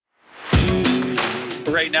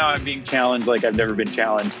Right now, I'm being challenged like I've never been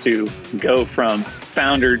challenged to go from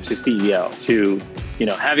founder to CEO to,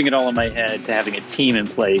 having it all in my head to having a team in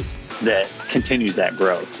place that continues that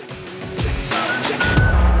growth.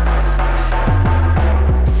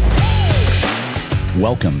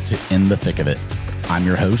 Welcome to In the Thick of It. I'm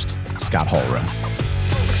your host, Scott Hallrow.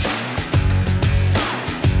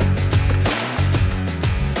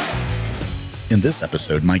 In this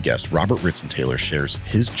episode, my guest, Robert Ritzenthaler, shares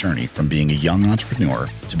his journey from being a young entrepreneur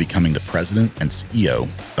to becoming the president and CEO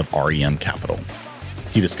of REM Capital.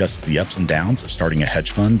 He discusses the ups and downs of starting a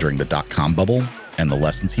hedge fund during the dot-com bubble and the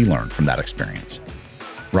lessons he learned from that experience.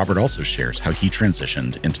 Robert also shares how he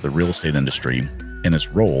transitioned into the real estate industry and his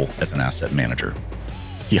role as an asset manager.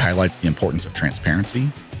 He highlights the importance of transparency,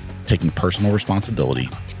 taking personal responsibility,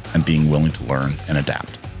 and being willing to learn and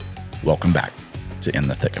adapt. Welcome back to In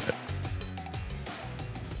the Thick of It.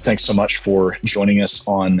 Thanks so much for joining us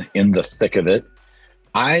on In the Thick of It.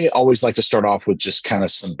 I always like to start off with just kind of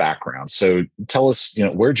some background. So tell us,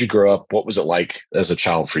 where'd you grow up? What was it like as a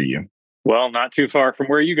child for you? Well, not too far from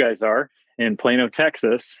where you guys are in Plano,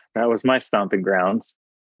 Texas. That was my stomping grounds.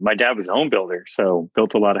 My dad was a home builder, so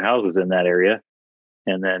built a lot of houses in that area.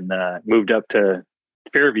 And then moved up to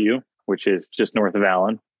Fairview, which is just north of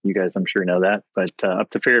Allen. You guys, I'm sure, know that. But up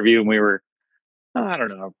to Fairview, and we were, I don't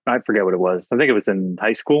know, I forget what it was. I think it was in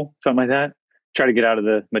high school, something like that. Try to get out of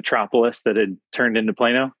the metropolis that had turned into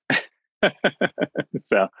Plano.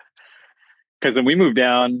 So, because then we moved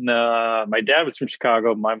down. My dad was from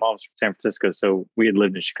Chicago. My mom was from San Francisco. So we had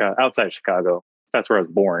lived in Chicago, outside Chicago. That's where I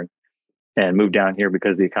was born, and moved down here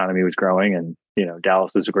because the economy was growing. And,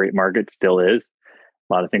 Dallas is a great market, still is.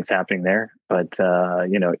 A lot of things happening there, but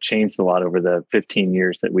it changed a lot over the 15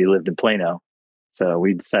 years that we lived in Plano. So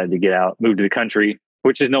we decided to get out, move to the country,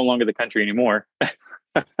 which is no longer the country anymore.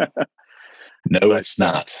 No, but it's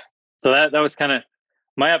not. So that was kind of,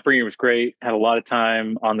 my upbringing was great. Had a lot of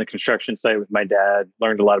time on the construction site with my dad,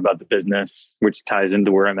 learned a lot about the business, which ties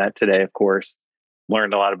into where I'm at today, of course.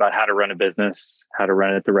 Learned a lot about how to run a business, how to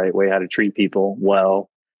run it the right way, how to treat people well,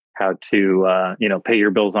 how to, pay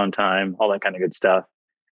your bills on time, all that kind of good stuff.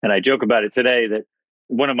 And I joke about it today that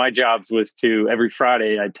one of my jobs was to, every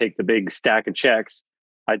Friday, I'd take the big stack of checks,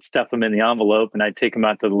 I'd stuff them in the envelope, and I'd take them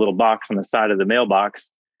out to the little box on the side of the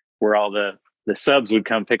mailbox where all the subs would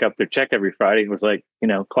come pick up their check every Friday. It was like,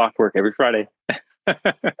 clockwork every Friday.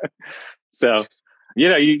 So,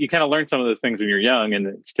 you kind of learn some of those things when you're young, and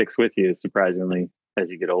it sticks with you, surprisingly, as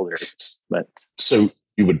you get older. But so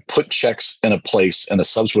you would put checks in a place and the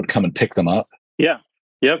subs would come and pick them up? Yeah.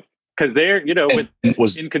 Yep. Because they're,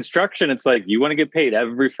 in construction, it's like you want to get paid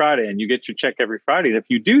every Friday and you get your check every Friday. And if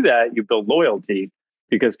you do that, you build loyalty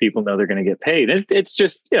because people know they're going to get paid. It's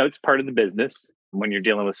just, it's part of the business. When you're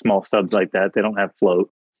dealing with small subs like that, they don't have float.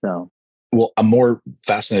 So, well, I'm more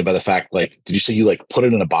fascinated by the fact, did you say you put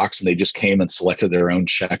it in a box and they just came and selected their own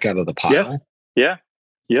check out of the pile? Yeah.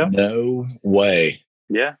 No way.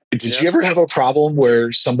 Yeah. Did you ever have a problem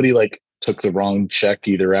where somebody took the wrong check,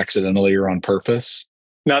 either accidentally or on purpose?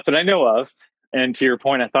 Not that I know of. And to your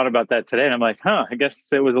point, I thought about that today, and I'm like, I guess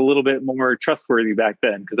it was a little bit more trustworthy back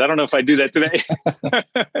then, because I don't know if I do that today.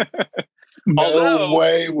 No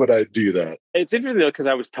way would I do that. It's interesting, though, because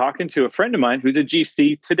I was talking to a friend of mine who's a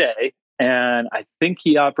GC today, and I think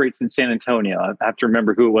he operates in San Antonio. I have to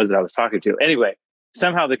remember who it was that I was talking to. Anyway,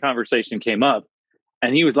 somehow the conversation came up,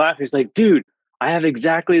 and he was laughing. He's like, dude, I have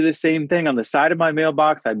exactly the same thing on the side of my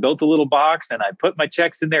mailbox. I built a little box, and I put my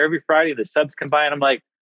checks in there every Friday. The subs come by, and I'm like,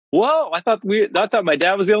 whoa, I thought my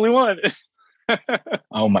dad was the only one.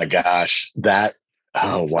 Oh my gosh.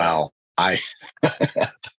 Wow.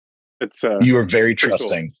 It's you were very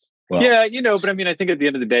trusting. Cool. Well, yeah, but I think at the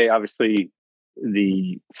end of the day, obviously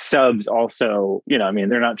the subs also,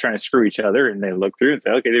 they're not trying to screw each other, and they look through and say,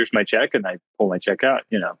 okay, there's my check, and I pull my check out,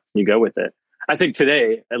 you go with it. I think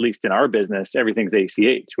today, at least in our business, everything's ACH.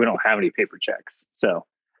 We don't have any paper checks. So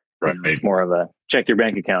right. It's more of a check your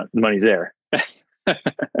bank account. The money's there.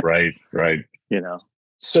 Right.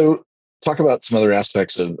 So talk about some other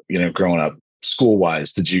aspects of, growing up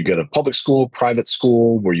school-wise. Did you go to public school, private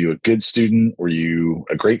school? Were you a good student? Were you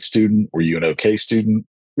a great student? Were you an okay student?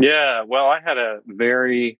 Yeah, well, I had a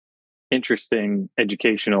very interesting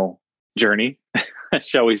educational journey,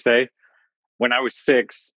 shall we say. When I was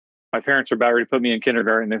 6, my parents were about ready to put me in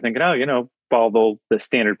kindergarten. They're thinking, follow the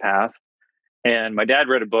standard path. And my dad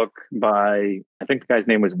read a book by, I think the guy's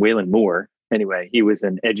name was Waylon Moore. Anyway, he was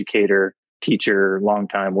an educator, teacher, long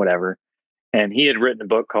time, whatever. And he had written a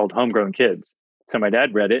book called Homegrown Kids. So my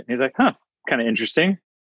dad read it and he's like, kind of interesting.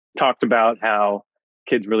 Talked about how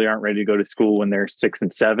kids really aren't ready to go to school when they're 6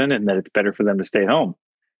 and 7, and that it's better for them to stay home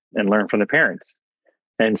and learn from the parents.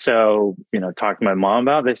 And so, talked to my mom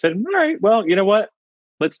about it. They said, all right, well, you know what?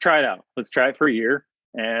 Let's try it out. Let's try it for a year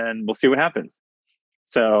and we'll see what happens.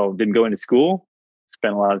 So didn't go into school,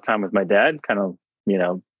 spent a lot of time with my dad, kind of,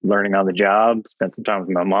 learning on the job, spent some time with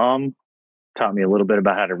my mom, taught me a little bit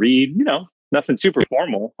about how to read, nothing super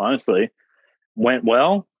formal, honestly. Went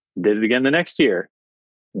well, did it again the next year.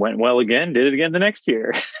 Went well again, did it again the next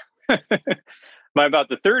year. By about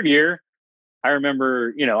the third year, I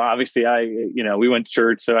remember, obviously we went to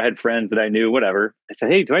church, so I had friends that I knew, whatever. I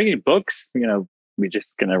said, hey, do I need books? We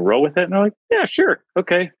just going to roll with it? And they're like, yeah, sure.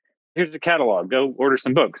 Okay. Here's the catalog. Go order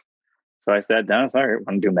some books. So I sat down. I said, all right,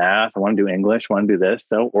 I want to do math. I want to do English. I want to do this.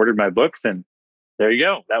 So ordered my books and there you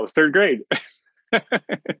go. That was third grade.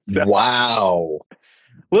 So, wow.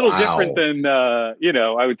 A little different than,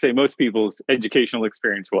 I would say most people's educational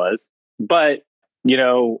experience was. But,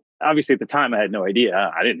 obviously at the time I had no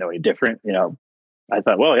idea. I didn't know any different. I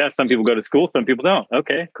thought, well, yeah, some people go to school, some people don't.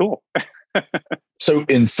 Okay, cool. So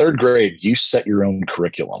in third grade, you set your own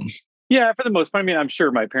curriculum. Yeah, for the most part. I mean, I'm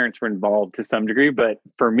sure my parents were involved to some degree, but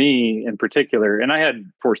for me in particular, and I had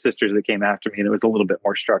 4 sisters that came after me and it was a little bit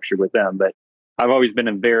more structured with them, but I've always been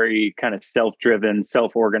a very kind of self-driven,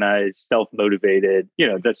 self-organized, self-motivated,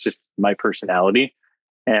 that's just my personality.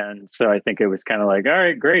 And so I think it was kind of like, all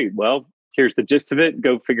right, great. Well, here's the gist of it.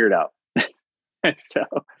 Go figure it out. And so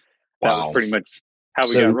that was pretty much how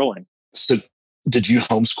we got rolling. So did you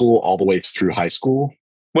homeschool all the way through high school?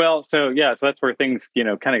 Well, so that's where things,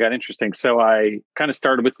 kind of got interesting. So I kind of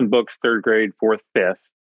started with some books, third grade, fourth, fifth.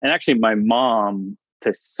 And actually my mom,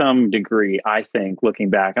 to some degree, I think, looking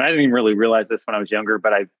back, and I didn't even really realize this when I was younger,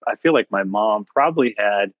 but I feel like my mom probably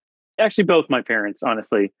had, actually both my parents,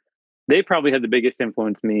 honestly, they probably had the biggest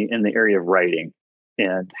influence on me in the area of writing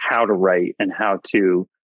and how to write and how to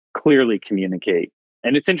clearly communicate.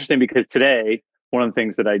 And it's interesting because today, one of the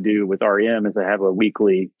things that I do with REM is I have a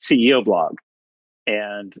weekly CEO blog.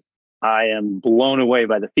 And I am blown away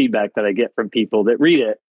by the feedback that I get from people that read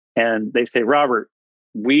it. And they say, Robert,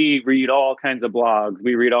 we read all kinds of blogs.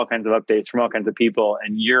 We read all kinds of updates from all kinds of people.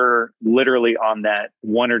 And you're literally on that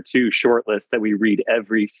 1 or 2 short list that we read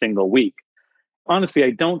every single week. Honestly,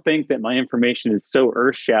 I don't think that my information is so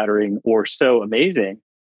earth shattering or so amazing.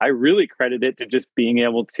 I really credit it to just being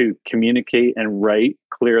able to communicate and write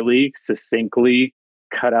clearly, succinctly,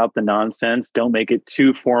 cut out the nonsense. Don't make it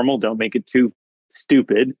too formal. Don't make it too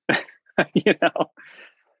stupid,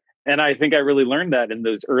 And I think I really learned that in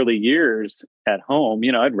those early years at home.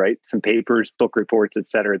 I'd write some papers, book reports, et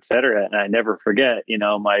cetera, et cetera. And I never forget,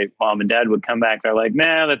 my mom and dad would come back. They're like,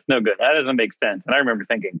 nah, that's no good. That doesn't make sense. And I remember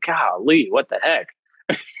thinking, golly, what the heck?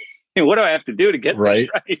 What do I have to do to get this right?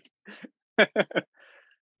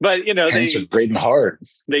 But, parents are great and hard.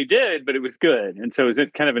 They did, but it was good. And so it was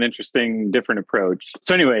kind of an interesting, different approach.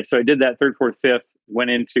 So anyway, so I did that third, fourth, fifth, went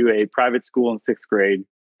into a private school in 6th grade.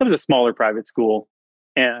 It was a smaller private school.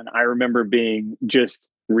 And I remember being just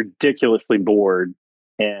ridiculously bored.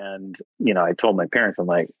 And, I told my parents, I'm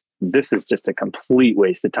like, this is just a complete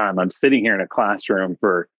waste of time. I'm sitting here in a classroom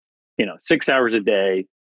for, 6 hours a day.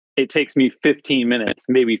 It takes me 15 minutes,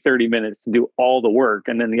 maybe 30 minutes to do all the work.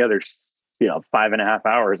 And then the other 5.5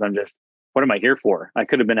 hours, I'm just, what am I here for? I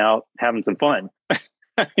could have been out having some fun.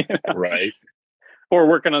 Right. Or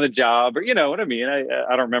working on the job, or what I mean. I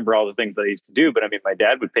don't remember all the things that I used to do, but I mean, my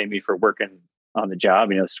dad would pay me for working on the job,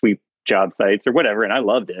 sweep job sites or whatever. And I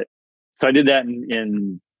loved it. So I did that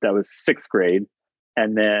in that was 6th grade.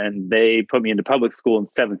 And then they put me into public school in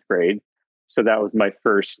 7th grade. So that was my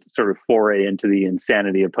first sort of foray into the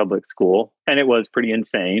insanity of public school. And it was pretty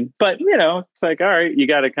insane, but it's like, all right, you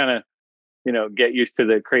got to kind of, get used to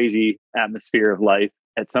the crazy atmosphere of life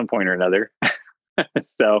at some point or another.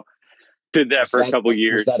 So did that for a couple of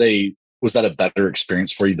years. Was that a better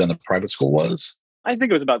experience for you than the private school was? I think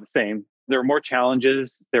it was about the same. There were more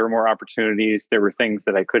challenges. There were more opportunities. There were things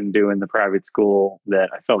that I couldn't do in the private school that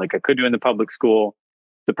I felt like I could do in the public school.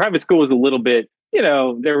 The private school was a little bit,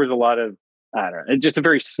 there was a lot of, I don't know, just a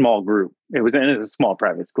very small group. It was a small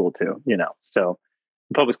private school too, So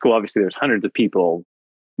public school, obviously there's hundreds of people,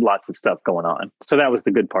 lots of stuff going on. So that was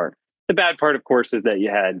the good part. The bad part, of course, is that you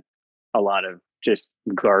had a lot of just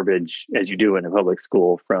garbage, as you do in a public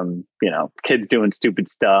school, from, kids doing stupid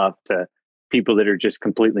stuff to people that are just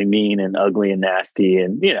completely mean and ugly and nasty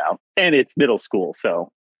and, and it's middle school.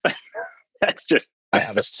 So that's just. I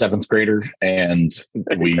have a 7th grader and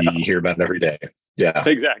we hear about it every day. Yeah,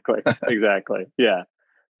 exactly. Yeah.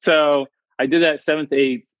 So I did that 7th,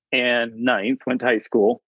 8th and 9th, went to high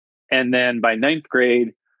school. And then by 9th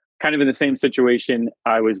grade, kind of in the same situation,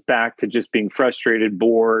 I was back to just being frustrated,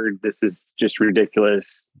 bored. This is just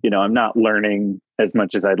ridiculous. I'm not learning as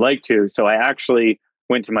much as I'd like to. So I actually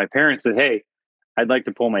went to my parents and said, hey, I'd like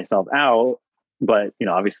to pull myself out, but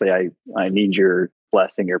obviously I need your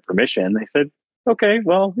blessing or permission. They said, okay,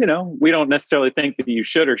 well, we don't necessarily think that you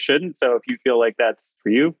should or shouldn't. So if you feel like that's for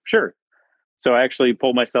you, sure. So I actually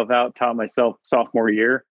pulled myself out, taught myself sophomore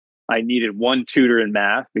year. I needed one tutor in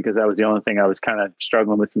math because that was the only thing I was kind of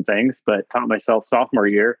struggling with some things, but taught myself sophomore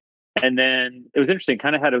year. And then it was interesting,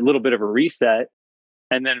 kind of had a little bit of a reset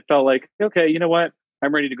and then felt like, okay, you know what?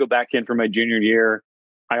 I'm ready to go back in for my junior year.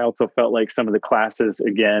 I also felt like some of the classes,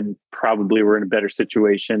 again, probably were in a better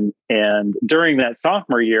situation. And during that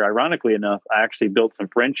sophomore year, ironically enough, I actually built some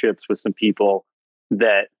friendships with some people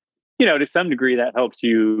that, to some degree, that helps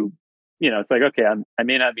you. It's like, okay, I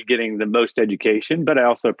may not be getting the most education, but I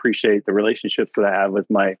also appreciate the relationships that I have with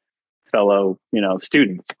my fellow,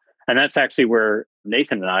 students. And that's actually where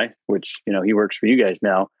Nathan and I, which, he works for you guys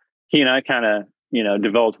now, he and I kind of,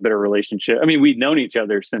 developed a better relationship. I mean, we'd known each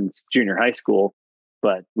other since junior high school,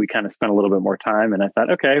 but we kind of spent a little bit more time. And I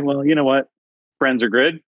thought, okay, well, you know what? Friends are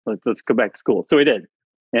good. Let's go back to school. So we did.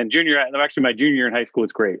 And my junior year in high school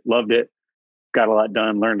was great. Loved it. Got a lot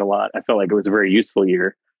done, learned a lot. I felt like it was a very useful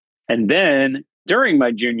year. And then during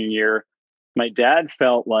my junior year, my dad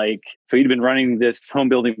felt like, so he'd been running this home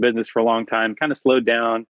building business for a long time, kind of slowed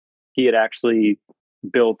down. He had actually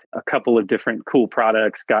built a couple of different cool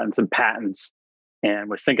products, gotten some patents, and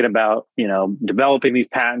was thinking about, developing these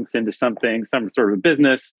patents into some sort of a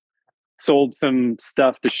business, sold some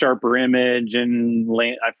stuff to Sharper Image and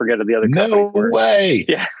I forget the other company. No way.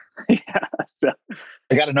 Yeah. Yeah. So,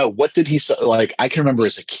 I got to know, what did he like? I can remember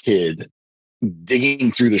as a kid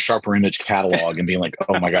digging through the Sharper Image catalog and being like,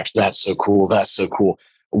 oh my gosh, that's so cool. That's so cool.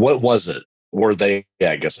 What was it? Were they,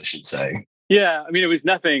 I guess I should say. Yeah, I mean, it was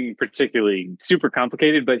nothing particularly super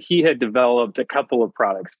complicated, but he had developed a couple of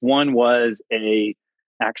products. One was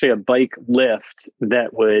actually a bike lift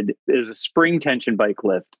it was a spring tension bike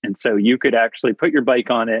lift. And so you could actually put your bike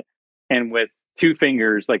on it and with two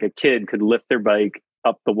fingers, like a kid could lift their bike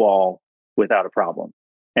up the wall without a problem.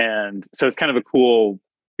 And so it's kind of a cool,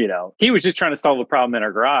 he was just trying to solve a problem in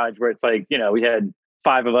our garage where it's like, we had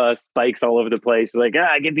 5 of us, bikes all over the place. Like,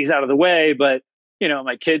 get these out of the way. But,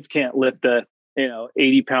 my kids can't lift a,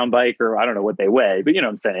 80-pound bike, or I don't know what they weigh, but you know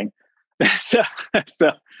what I'm saying?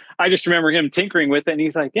 so I just remember him tinkering with it and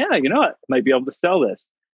he's like, yeah, you know what? I might be able to sell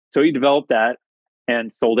this. So he developed that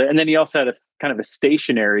and sold it. And then he also had a kind of a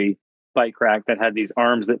stationary bike rack that had these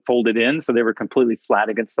arms that folded in. So they were completely flat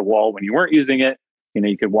against the wall when you weren't using it.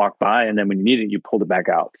 You could walk by and then when you needed it, you pulled it back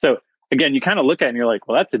out. So again, you kind of look at it and you're like,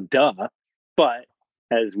 well, that's a duh. But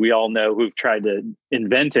as we all know, who've tried to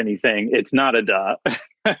invent anything, it's not a duh.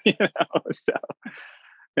 So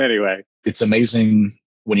anyway, it's amazing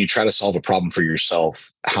when you try to solve a problem for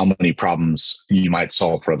yourself, how many problems you might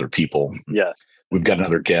solve for other people. Yeah. We've got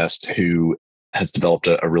another guest who has developed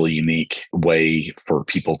a really unique way for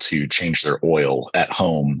people to change their oil at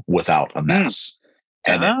home without a mess.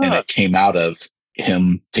 And it came out of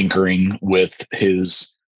him tinkering with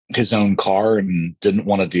his own car and didn't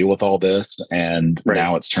want to deal with all this. And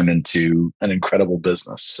now it's turned into an incredible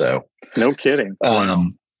business. So no kidding.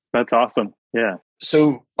 That's awesome. Yeah.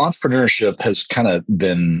 So entrepreneurship has kind of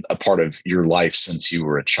been a part of your life since you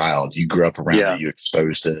were a child. You grew up around it, you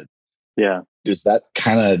exposed it. Yeah. Is that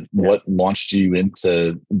kind of what launched you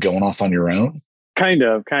into going off on your own? Kind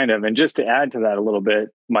of. And just to add to that a little bit,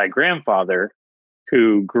 my grandfather,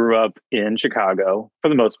 who grew up in Chicago for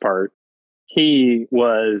the most part, he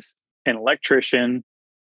was an electrician,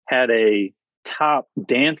 had a top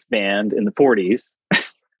dance band in the 40s,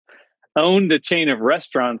 owned a chain of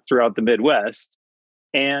restaurants throughout the Midwest,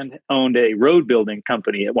 and owned a road building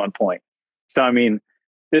company at one point. So, I mean,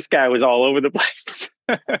 this guy was all over the place.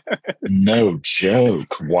 No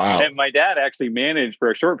joke. Wow. And my dad actually managed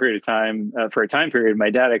for a short period of time, for a time period, my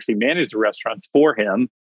dad actually managed the restaurants for him.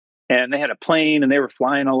 And they had a plane and they were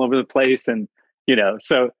flying all over the place. And,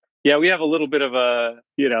 so yeah, we have a little bit of a,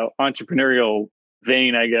 entrepreneurial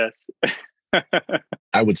vein, I guess.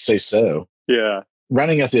 I would say so. Yeah.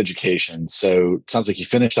 Rounding out the education. So it sounds like you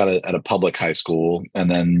finished out at a public high school, and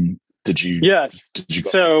then did you go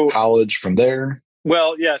to college from there?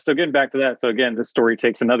 Well, yeah. So getting back to that. So again, the story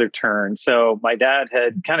takes another turn. So my dad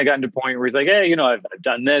had kind of gotten to a point where he's like, hey, I've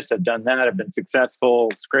done this, I've done that, I've been successful.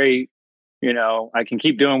 It's great. I can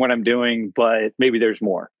keep doing what I'm doing, but maybe there's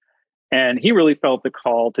more. And he really felt the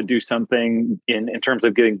call to do something in terms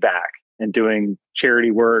of giving back and doing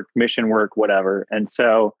charity work, mission work, whatever. And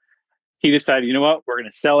so he decided, you know what, we're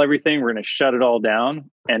going to sell everything. We're going to shut it all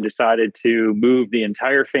down, and decided to move the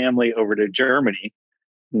entire family over to Germany,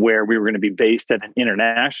 where we were going to be based at an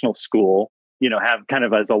international school, have kind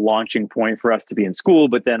of as a launching point for us to be in school,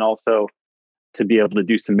 but then also to be able to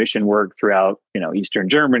do some mission work throughout, Eastern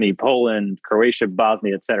Germany, Poland, Croatia,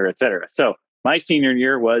 Bosnia, et cetera, et cetera. So my senior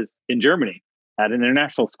year was in Germany at an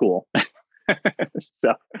international school.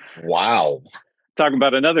 So Wow. talking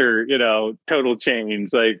about another, total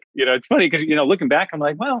change. Like, it's funny because, looking back, I'm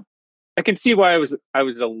like, well, I can see why I was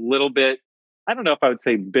a little bit, I don't know if I would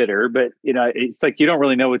say bitter, but it's like you don't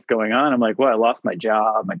really know what's going on. I'm like, well, I lost my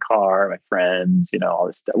job, my car, my friends, all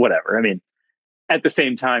this stuff, whatever. I mean, at the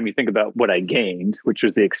same time, you think about what I gained, which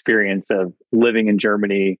was the experience of living in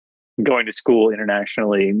Germany, going to school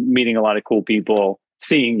internationally, meeting a lot of cool people,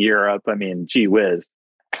 seeing Europe. I mean, gee whiz,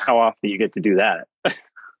 how often do you get to do that?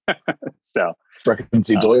 So, Sprechen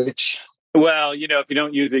Sie Deutsch? well, if you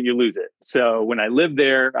don't use it, you lose it. So when I lived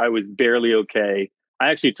there, I was barely okay. I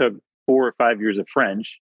actually took 4 or 5 years of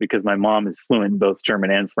French because my mom is fluent in both German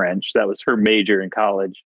and French. That was her major in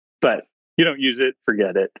college. But you don't use it,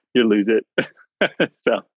 forget it. You lose it.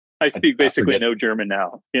 So I speak basically no German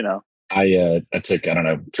now, I took, I don't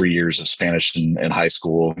know, 3 years of Spanish in high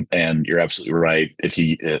school, and you're absolutely right. If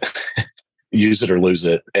you use it or lose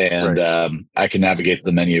it. And Right. I can navigate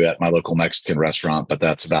the menu at my local Mexican restaurant, but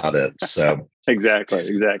that's about it. So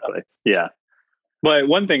Exactly. Yeah. But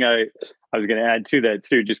one thing I was going to add to that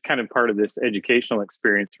too, just kind of part of this educational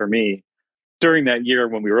experience for me during that year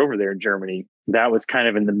when we were over there in Germany, that was kind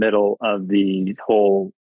of in the middle of the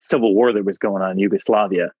whole civil war that was going on in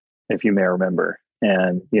Yugoslavia, if you may remember.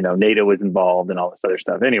 And, NATO was involved and all this other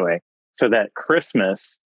stuff. Anyway, so that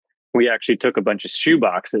Christmas, we actually took a bunch of shoe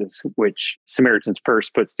boxes, which Samaritan's Purse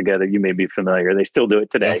puts together. You may be familiar. They still do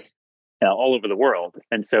it today. All over the world.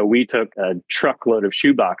 And so we took a truckload of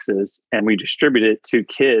shoe boxes and we distributed it to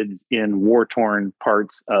kids in war-torn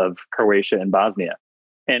parts of Croatia and Bosnia.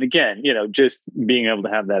 And again, just being able to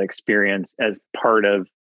have that experience as part of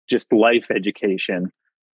just life education.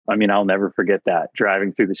 I mean, I'll never forget that,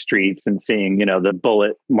 driving through the streets and seeing, the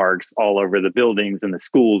bullet marks all over the buildings and the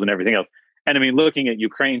schools and everything else. And I mean, looking at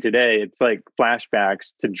Ukraine today, it's like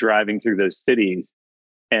flashbacks to driving through those cities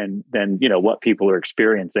and then what people are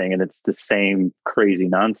experiencing, and it's the same crazy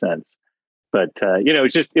nonsense. But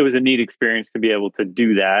it was a neat experience to be able to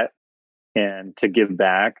do that and to give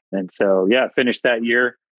back. And so finished that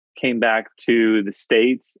year, came back to the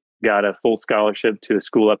States, got a full scholarship to a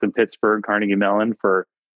school up in Pittsburgh, Carnegie Mellon, for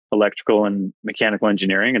electrical and mechanical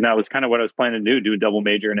engineering. And that was kind of what I was planning to do a double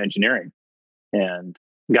major in engineering, and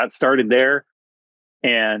got started there.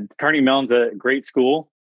 And Carnegie Mellon's a great school.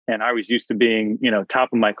 And I was used to being,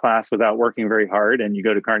 top of my class without working very hard. And you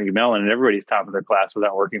go to Carnegie Mellon and everybody's top of their class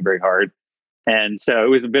without working very hard. And so it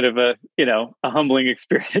was a bit of a humbling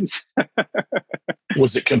experience.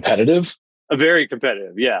 Was it competitive? A very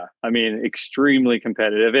competitive. Yeah. I mean, extremely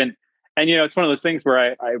competitive. And it's one of those things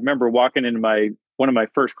where I remember walking into one of my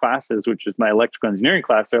first classes, which is my electrical engineering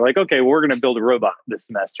class. They're like, okay, well, we're going to build a robot this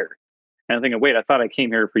semester. And I'm thinking, wait, I thought I came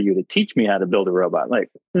here for you to teach me how to build a robot. Like,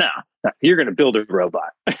 no, you're going to build a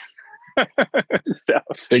robot. So,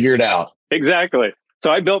 figure it out. Exactly.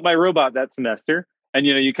 So I built my robot that semester. And,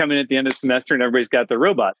 you come in at the end of the semester and everybody's got their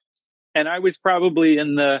robot. And I was probably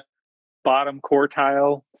in the bottom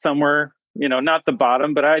quartile somewhere, not the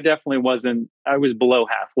bottom, but I definitely wasn't, I was below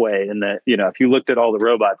halfway in that, if you looked at all the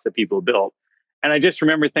robots that people built. And I just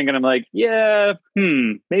remember thinking, I'm like,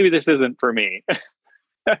 maybe this isn't for me.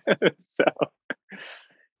 So,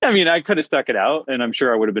 I mean, I could have stuck it out and I'm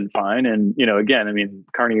sure I would have been fine. And, again, I mean,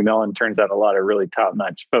 Carnegie Mellon turns out a lot of really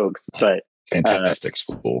top-notch folks, but fantastic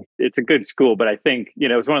school. It's a good school. But I think,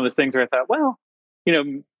 it's one of those things where I thought, well,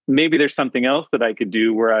 maybe there's something else that I could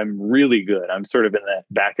do where I'm really good. I'm sort of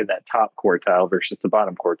back in that top quartile versus the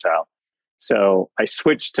bottom quartile. So I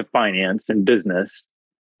switched to finance and business.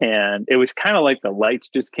 And it was kind of like the lights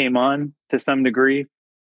just came on to some degree.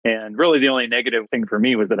 And really the only negative thing for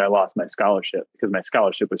me was that I lost my scholarship because my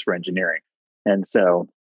scholarship was for engineering. And so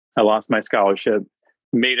I lost my scholarship,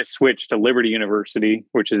 made a switch to Liberty University,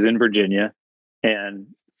 which is in Virginia, and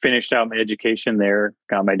finished out my education there,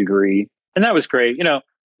 got my degree. And that was great.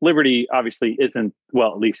 Liberty obviously isn't,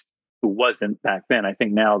 well, at least it wasn't back then. I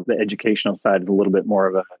think now the educational side is a little bit more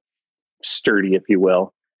of a sturdy, if you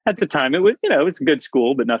will. At the time, it was, it's a good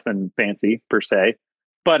school, but nothing fancy per se.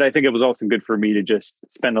 But I think it was also good for me to just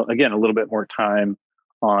spend, again, a little bit more time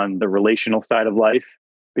on the relational side of life,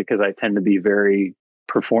 because I tend to be very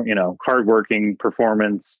hardworking,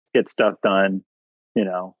 performance, get stuff done,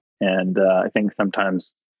 and I think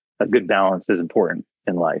sometimes a good balance is important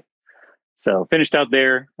in life. So finished out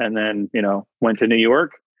there and then, went to New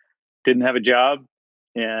York, didn't have a job,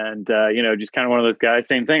 and, just kind of one of those guys,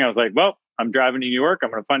 same thing. I was like, well, I'm driving to New York.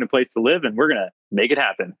 I'm going to find a place to live and we're going to make it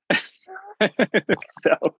happen.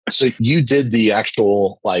 So, So you did the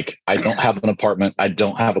actual, like, I don't have an apartment. I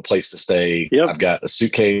don't have a place to stay. yep, I've got a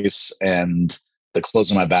suitcase and the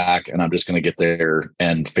clothes on my back, and I'm just going to get there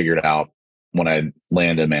and figure it out when I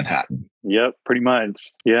land in Manhattan. yep, pretty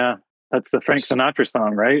much. Yeah. That's the Frank Sinatra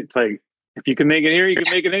song, right? It's like, if you can make it here, you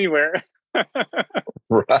can make it anywhere.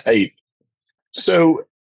 Right. So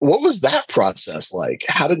what was that process like?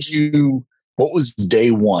 What was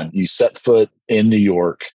day one? You set foot in New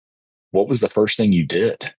York. What was the first thing you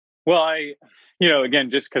did? Well,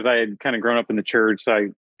 again, just because I had kind of grown up in the church, so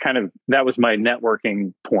that was my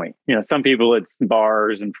networking point. Some people it's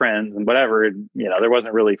bars and friends and whatever. There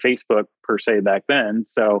wasn't really Facebook per se back then.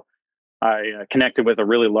 So I connected with a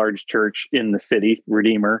really large church in the city,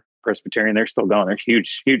 Redeemer Presbyterian. They're still going. They're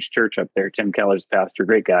huge, huge church up there. Tim Keller's pastor,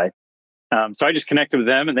 great guy. So I just connected with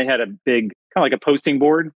them, and they had a big kind of like a posting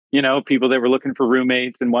board. People that were looking for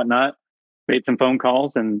roommates and whatnot. Made some phone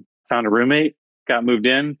calls and found a roommate. Got moved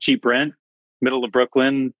in, cheap rent, middle of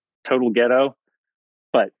Brooklyn, total ghetto.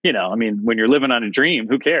 But when you're living on a dream,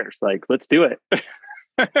 who cares? Like, let's do it.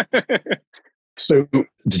 So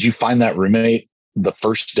did you find that roommate the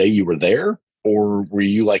first day you were there? Or were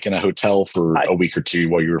you like in a hotel for a week or two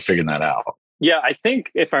while you were figuring that out? Yeah, I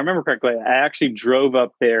think if I remember correctly, I actually drove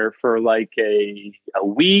up there for like a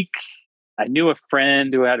week. I knew a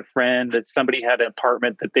friend who had a friend that somebody had an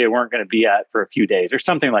apartment that they weren't going to be at for a few days or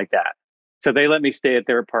something like that. So they let me stay at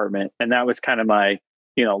their apartment. And that was kind of my,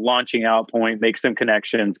 launching out point, make some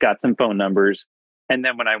connections, got some phone numbers. And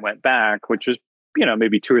then when I went back, which was,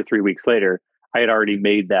 maybe 2 or 3 weeks later, I had already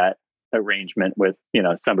made that arrangement with,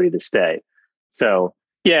 somebody to stay. So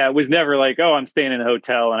yeah, it was never like, oh, I'm staying in a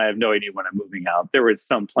hotel and I have no idea when I'm moving out. There was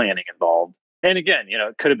some planning involved. And again,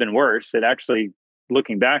 it could have been worse. It actually,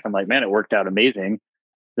 looking back, I'm like, man, it worked out amazing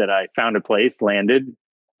that I found a place, landed.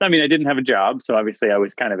 I mean, I didn't have a job. So obviously I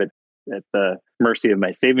was kind of at the mercy of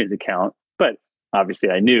my savings account. But obviously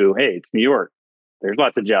I knew, hey, it's New York. There's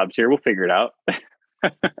lots of jobs here. We'll figure it out.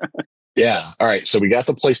 Yeah. All right. So we got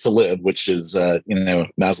the place to live, which is,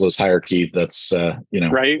 Maslow's hierarchy. That's,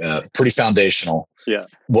 right. Pretty foundational. Yeah.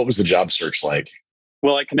 What was the job search like?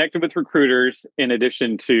 Well, I connected with recruiters in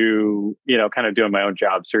addition to, kind of doing my own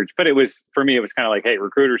job search. But for me, it was kind of like, hey,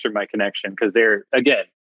 recruiters are my connection because again,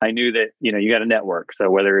 I knew that, you got a network. So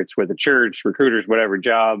whether it's with a church, recruiters, whatever,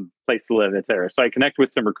 job, place to live, et cetera. So I connected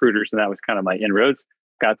with some recruiters and that was kind of my inroads.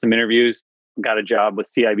 Got some interviews, got a job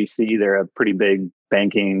with CIBC. They're a pretty big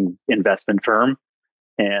banking investment firm.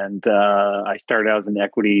 And I started out as an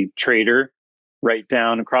equity trader right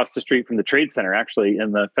down across the street from the Trade Center, actually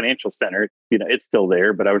in the financial center. It's still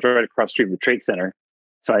there, but I was right across the street from the Trade Center.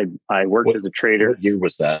 So I worked as a trader. What year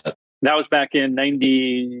was that? That was back in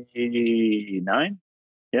 99.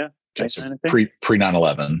 Yeah. Okay, so pre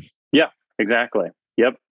 9/11. Yeah, exactly.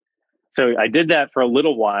 Yep. So I did that for a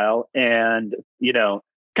little while and,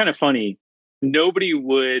 kind of funny. Nobody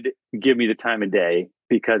would give me the time of day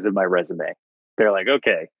because of my resume. They're like,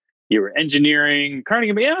 okay, you were engineering,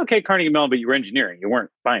 Carnegie Mellon. Yeah, okay, Carnegie Mellon, but you were engineering. You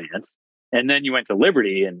weren't finance. And then you went to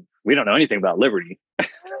Liberty and we don't know anything about Liberty.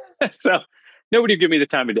 So nobody would give me the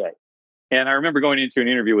time of day. And I remember going into an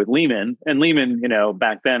interview with Lehman, and Lehman,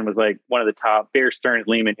 back then was like one of the top, Bear Stearns,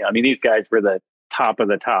 Lehman. I mean, these guys were the top of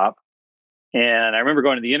the top. And I remember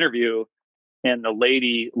going to the interview and the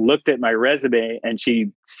lady looked at my resume and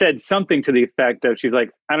she said something to the effect of, she's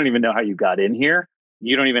like, I don't even know how you got in here.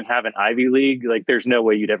 You don't even have an Ivy League. Like, there's no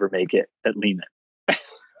way you'd ever make it at Lehman.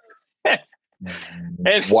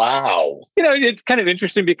 And, wow. It's kind of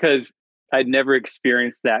interesting because I'd never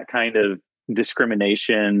experienced that kind of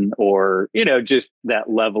discrimination or, just that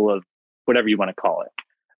level of whatever you want to call it.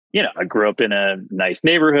 I grew up in a nice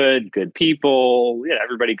neighborhood, good people,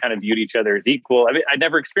 everybody kind of viewed each other as equal. I mean, I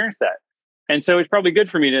never experienced that. And so it's probably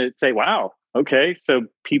good for me to say, wow, okay, so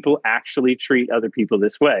people actually treat other people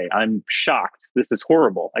this way. I'm shocked. This is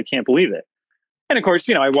horrible. I can't believe it. And of course,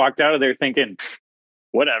 I walked out of there thinking,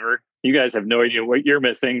 whatever, you guys have no idea what you're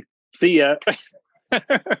missing. See ya.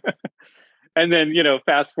 And then,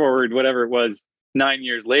 fast forward, whatever it was, 9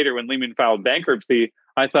 years later, when Lehman filed bankruptcy,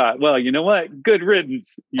 I thought, well, you know what? Good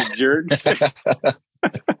riddance, you jerks.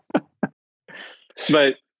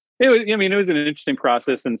 But it was an interesting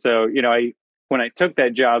process. And so, when I took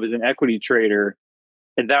that job as an equity trader,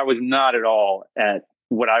 and that was not at all at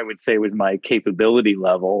what I would say was my capability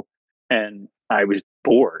level. And I was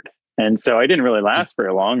bored. And so I didn't really last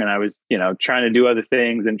very long. And I was, trying to do other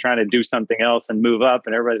things and trying to do something else and move up.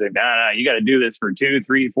 And everybody's like, nah, you got to do this for 2,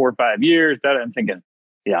 3, 4, 5 years. I'm thinking,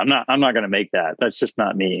 yeah, I'm not going to make that. That's just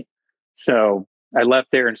not me. So I left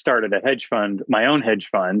there and started a hedge fund, my own hedge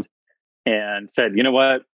fund, and said, you know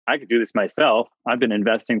what? I could do this myself. I've been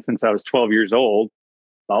investing since I was 12 years old.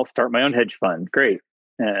 I'll start my own hedge fund. Great.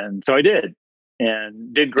 And so I did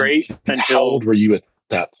and did And great how old until, were you at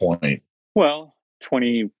that point? well,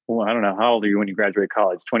 20, well, I don't know. How old are you when you graduate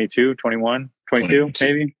college? 22, 21, 22, 22.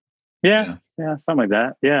 maybe? Yeah. Yeah. Yeah. Something like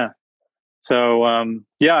that. Yeah. So,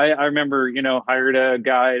 yeah, I remember, hired a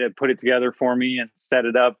guy to put it together for me and set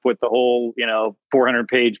it up with the whole, 400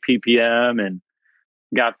 page PPM and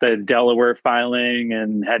got the Delaware filing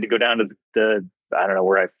and had to go down to I don't know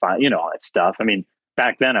where I find, all that stuff. I mean,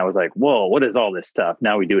 back then I was like, whoa, what is all this stuff?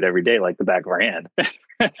 Now we do it every day, like the back of our hand,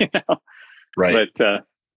 you know, Right. but,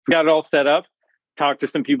 got it all set up, talked to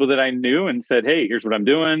some people that I knew and said, hey, here's what I'm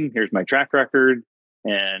doing. Here's my track record.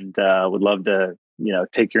 And, would love to,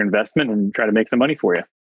 take your investment and try to make some money for you.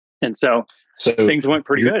 And so So things went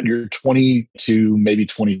pretty good. you're 22, maybe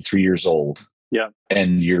 23 years old. Yeah.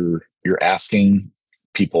 And you're asking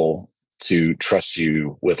people to trust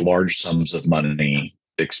you with large sums of money,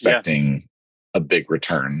 expecting a big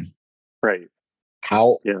return. Right.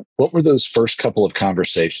 Yeah. What were those first couple of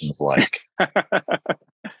conversations like? I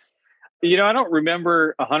don't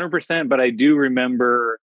remember 100%, but I do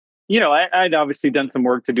remember, I'd obviously done some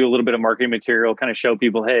work to do a little bit of marketing material, kind of show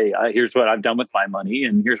people, hey, here's what I've done with my money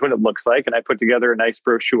and here's what it looks like. And I put together a nice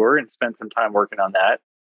brochure and spent some time working on that.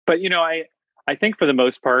 But, I think for the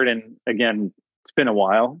most part, and again, it's been a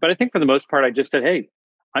while, but I think for the most part, I just said, hey,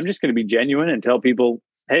 I'm just going to be genuine and tell people,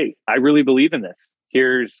 hey, I really believe in this.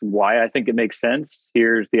 Here's why I think it makes sense.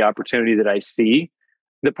 Here's the opportunity that I see.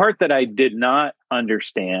 The part that I did not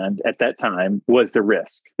understand at that time was the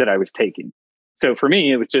risk that I was taking. So for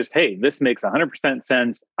me, it was just, hey, this makes 100%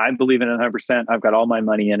 sense. I believe in it 100%. I've got all my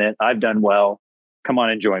money in it. I've done well. Come on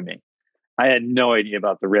and join me. I had no idea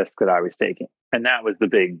about the risk that I was taking. And that was the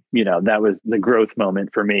big, that was the growth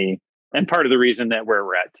moment for me. And part of the reason that where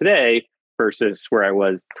we're at today versus where I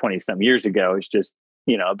was 20 some years ago is just,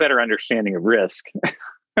 a better understanding of risk.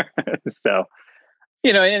 So,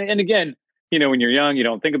 and again, when you're young, you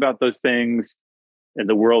don't think about those things. And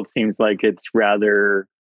the world seems like it's rather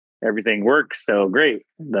everything works. So great.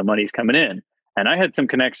 The money's coming in. And I had some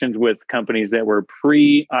connections with companies that were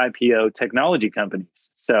pre-IPO technology companies.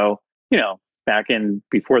 So, back in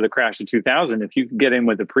before the crash of 2000, if you could get in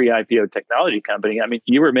with a pre-IPO technology company, I mean,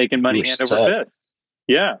 you were making money hand over fist.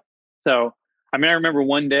 Yeah. So, I remember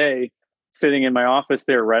one day sitting in my office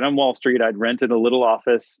there right on Wall Street. I'd rented a little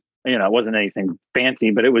office. It wasn't anything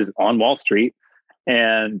fancy, but it was on Wall Street,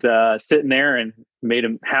 and sitting there and made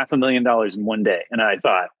him $500,000 in one day. And I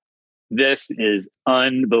thought, this is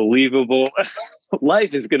unbelievable.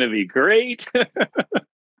 Life is going to be great.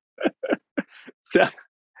 So,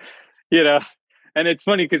 and it's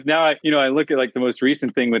funny because now I look at like the most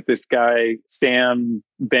recent thing with this guy, Sam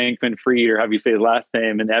Bankman-Fried, or however you say his last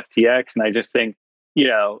name, and FTX. And I just think,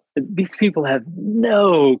 these people have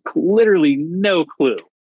literally no clue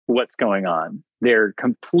what's going on. They're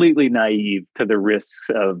completely naive to the risks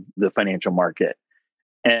of the financial market.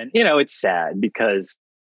 And, it's sad because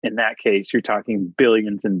in that case, you're talking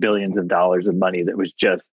billions and billions of dollars of money that was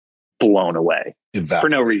just blown away for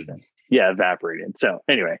no reason. Yeah, evaporated. So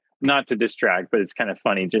anyway, not to distract, but it's kind of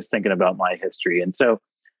funny just thinking about my history. And so,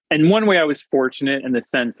 in one way, I was fortunate in the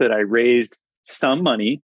sense that I raised some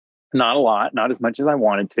money, not a lot, not as much as I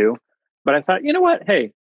wanted to. But I thought, you know what?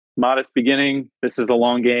 Hey, modest beginning. This is a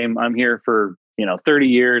long game. I'm here for, 30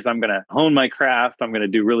 years. I'm going to hone my craft. I'm going to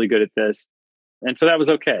do really good at this. And so that was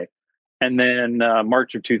okay. And then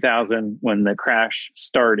March of 2000, when the crash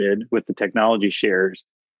started with the technology shares,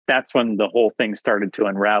 that's when the whole thing started to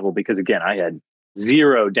unravel because, again, I had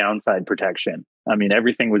zero downside protection. I mean,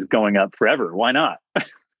 everything was going up forever. Why not?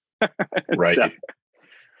 Right.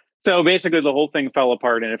 So basically, the whole thing fell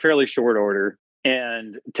apart in a fairly short order.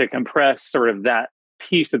 And to compress sort of that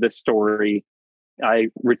piece of the story, I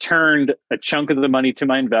returned a chunk of the money to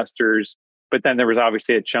my investors, but then there was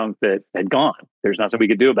obviously a chunk that had gone. There's nothing we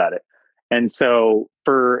could do about it. And so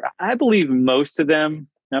for, I believe most of them,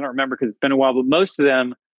 I don't remember because it's been a while, but most of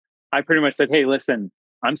them, I pretty much said, hey, listen,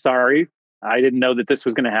 I'm sorry. I didn't know that this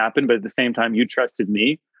was going to happen, but at the same time, you trusted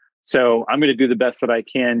me. So I'm going to do the best that I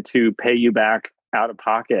can to pay you back out of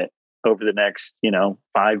pocket over the next,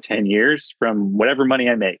 5-10 years from whatever money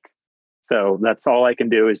I make. So that's all I can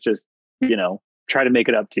do is just, try to make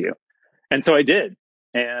it up to you. And so I did.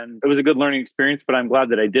 And it was a good learning experience, but I'm glad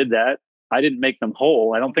that I did that. I didn't make them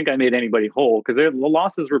whole. I don't think I made anybody whole because the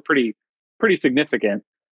losses were pretty significant.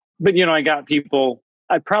 But, I got people,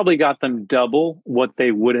 I probably got them double what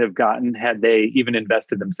they would have gotten had they even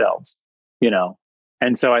invested themselves,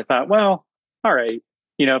 And so I thought, well, all right,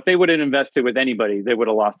 if they would have invested with anybody, they would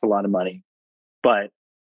have lost a lot of money. But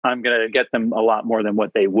I'm going to get them a lot more than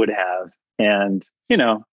what they would have. And,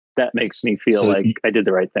 that makes me feel So like I did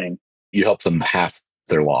the right thing. you help them half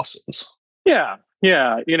their losses. Yeah.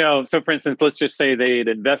 Yeah. So for instance, let's just say they'd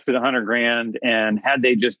invested 100 grand, and had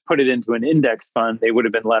they just put it into an index fund, they would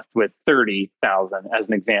have been left with 30,000 as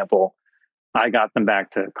an example. I got them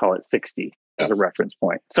back to, call it 60 as a reference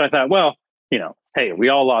point. So I thought, well, hey, we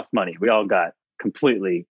all lost money. We all got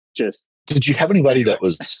completely just. Did you have anybody that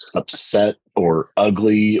was upset or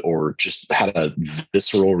ugly or just had a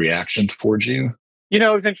visceral reaction towards you? It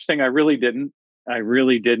was interesting. I really didn't.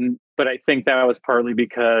 But I think that was partly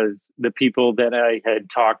because the people that I had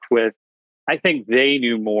talked with, I think they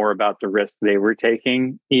knew more about the risk they were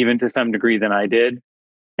taking, even to some degree, than I did.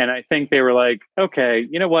 And I think they were like, okay,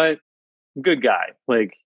 you know what? Good guy.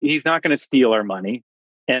 Like, he's not going to steal our money.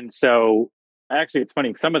 And so actually, it's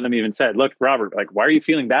funny. Some of them even said, look, Robert, like, why are you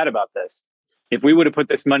feeling bad about this? If we would have put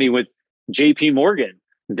this money with JP Morgan,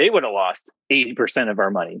 they would have lost 80% of our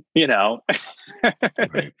money,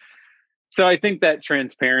 Right. So I think that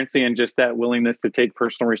transparency and just that willingness to take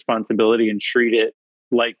personal responsibility and treat it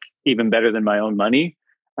like even better than my own money,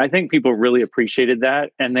 I think people really appreciated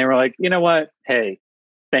that. And they were like, you know what? Hey,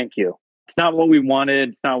 thank you. It's not what we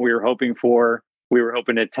wanted. It's not what we were hoping for. We were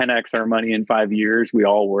hoping to 10x our money in 5 years. We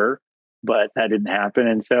all were, but that didn't happen.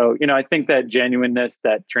 And so, I think that genuineness,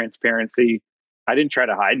 that transparency, I didn't try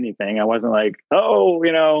to hide anything. I wasn't like, I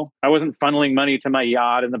wasn't funneling money to my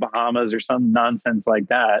yacht in the Bahamas or some nonsense like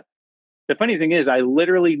that. The funny thing is, I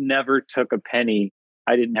literally never took a penny.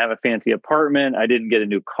 I didn't have a fancy apartment. I didn't get a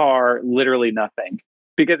new car, literally nothing.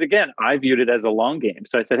 Because again, I viewed it as a long game.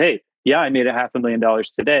 So I said, hey, yeah, I made $500,000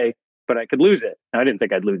 today, but I could lose it. I didn't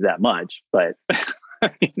think I'd lose that much, but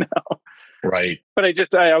Right.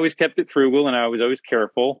 But I always kept it frugal, and I was always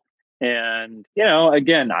careful. And,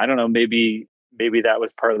 again, I don't know, maybe that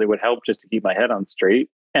was partly what helped, just to keep my head on straight.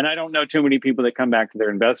 And I don't know too many people that come back to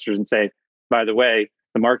their investors and say, by the way,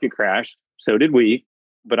 the market crashed. So did we,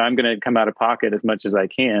 but I'm going to come out of pocket as much as I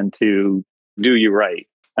can to do you right.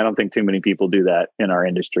 I don't think too many people do that in our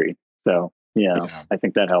industry. So, Yeah. I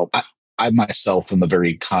think that helped. I myself am a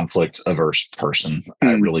very conflict averse person.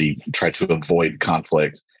 I really try to avoid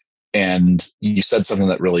conflict. And you said something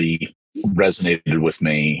that really resonated with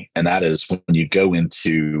me. And that is, when you go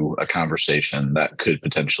into a conversation that could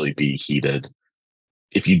potentially be heated,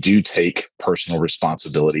 if you do take personal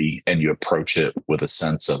responsibility and you approach it with a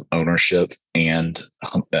sense of ownership and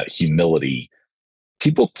that humility,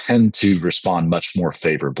 people tend to respond much more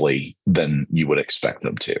favorably than you would expect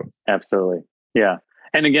them to. Absolutely. Yeah.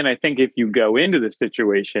 And again, I think if you go into the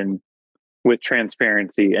situation with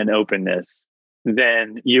transparency and openness,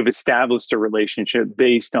 then you've established a relationship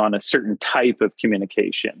based on a certain type of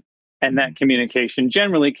communication. And that communication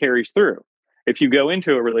generally carries through. If you go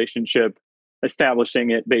into a relationship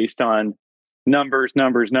establishing it based on numbers,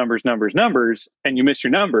 and you miss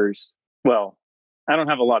your numbers, well, I don't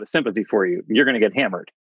have a lot of sympathy for you. You're going to get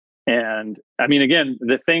hammered. And I mean, again,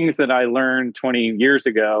 the things that I learned 20 years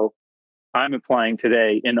ago, I'm applying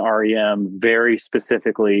today in REM very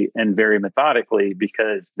specifically and very methodically,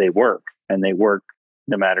 because they work, and they work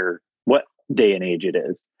no matter what day and age it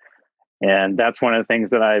is. And that's one of the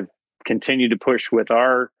things that I've continued to push with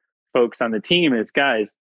our folks on the team is,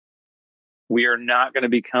 guys, we are not going to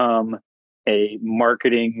become a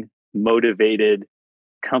marketing motivated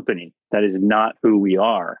company. That is not who we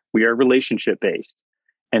are. We are relationship based.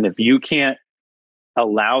 And if you can't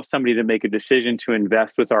allow somebody to make a decision to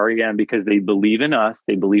invest with REM because they believe in us,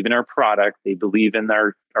 they believe in our product, they believe in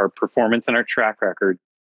our performance and our track record,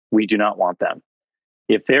 we do not want them.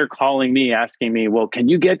 If they're calling me, asking me, well, can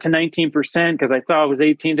you get to 19% because I thought it was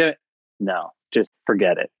 18 to, no, just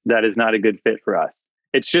forget it. That is not a good fit for us.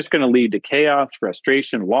 It's just going to lead to chaos,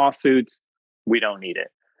 frustration, lawsuits. We don't need it.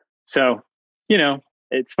 So,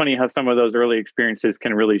 it's funny how some of those early experiences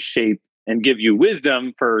can really shape and give you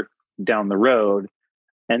wisdom for down the road.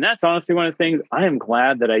 And that's honestly one of the things I am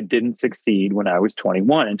glad that I didn't succeed when I was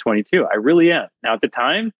 21 and 22. I really am. Now, at the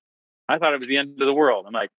time, I thought it was the end of the world.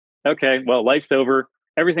 I'm like, okay, well, life's over.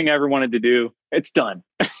 Everything I ever wanted to do, it's done.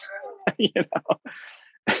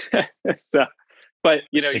 So, but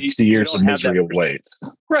 60 years of misery awaits.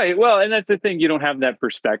 Right. Well, and that's the thing. You don't have that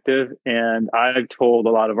perspective. And I've told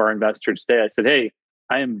a lot of our investors today, I said, hey,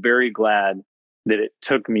 I am very glad that it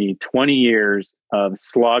took me 20 years of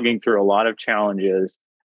slogging through a lot of challenges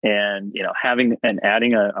and, having and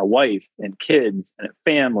adding a wife and kids and a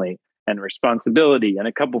family and responsibility and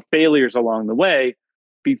a couple failures along the way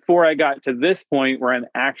before I got to this point where I'm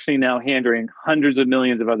actually now handling hundreds of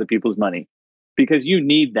millions of other people's money, because you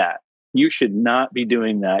need that. You should not be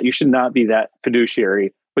doing that. You should not be that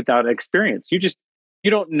fiduciary without experience.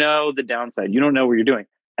 You don't know the downside. You don't know what you're doing.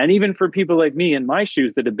 And even for people like me in my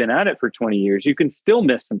shoes that have been at it for 20 years, you can still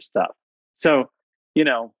miss some stuff. So,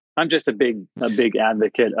 I'm just a big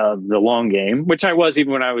advocate of the long game, which I was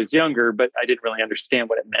even when I was younger, but I didn't really understand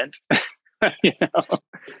what it meant. you know?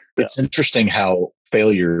 It's interesting how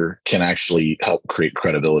failure can actually help create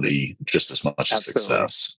credibility just as much as Absolutely.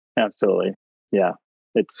 success. Absolutely. Yeah.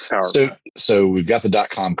 It's powerful. So we've got the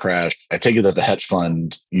 .com crash. I take it that the hedge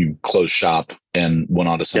fund, you closed shop and went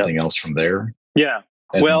on to something else from there. Yeah.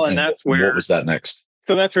 And that's where, what was that next?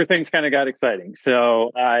 So that's where things kind of got exciting.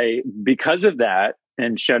 So because of that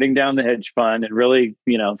and shutting down the hedge fund and really,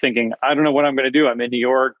 thinking, I don't know what I'm going to do. I'm in New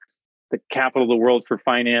York, the capital of the world for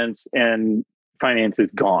finance, and finance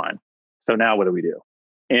is gone. So now what do we do?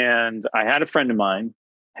 And I had a friend of mine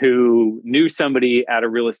who knew somebody at a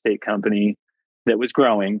real estate company that was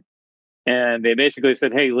growing. And they basically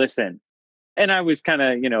said, hey, listen. And I was kind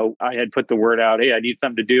of, I had put the word out, hey, I need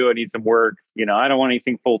something to do. I need some work. I don't want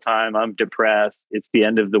anything full time. I'm depressed. It's the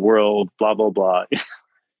end of the world, blah, blah, blah.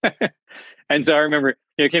 And so I remember,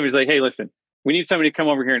 Kim was like, hey, listen, we need somebody to come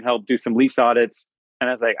over here and help do some lease audits. And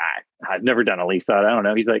I was like, I've never done a lease audit. I don't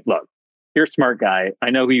know. He's like, look, you're a smart guy. I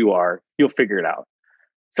know who you are. You'll figure it out.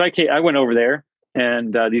 So I went over there,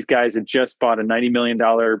 and these guys had just bought a $90 million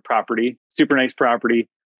property, super nice property.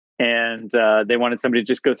 And they wanted somebody to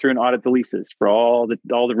just go through and audit the leases for all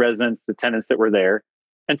the residents, the tenants that were there.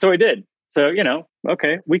 And so I did. So,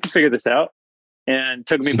 okay, we can figure this out. And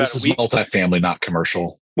took me about a week. This is multifamily, not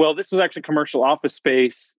commercial. Well, this was actually commercial office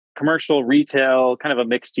space, commercial retail, kind of a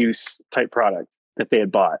mixed use type product that they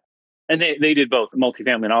had bought. And they did both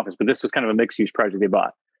multifamily and office, but this was kind of a mixed use project they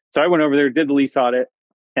bought. So I went over there, did the lease audit,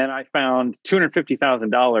 and I found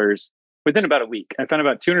 $250,000 within about a week. I found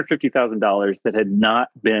about $250,000 that had not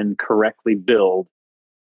been correctly billed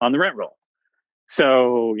on the rent roll.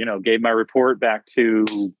 So, gave my report back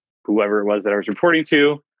to whoever it was that I was reporting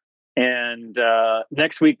to. And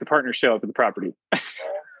next week, the partners show up at the property.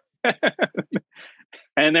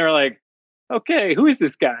 And they were like, okay, who is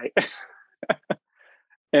this guy?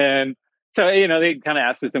 And so, they kind of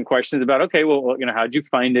asked me some questions about, okay, well, how'd you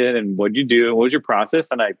find it and what'd you do? What was your process?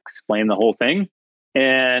 And I explained the whole thing.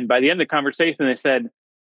 And by the end of the conversation, they said,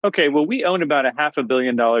 okay, well, we own about $500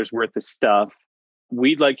 million worth of stuff.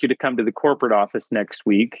 We'd like you to come to the corporate office next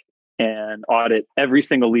week and audit every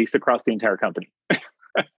single lease across the entire company.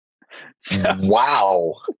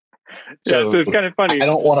 Wow. So it's kind of funny. I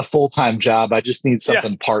don't want a full-time job. I just need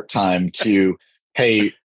something part-time to,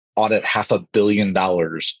 hey, audit $500 million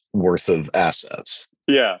worth of assets.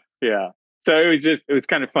 Yeah. So it was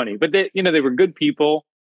kind of funny, but they were good people,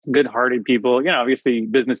 good-hearted people. Obviously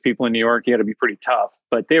business people in New York, you got to be pretty tough,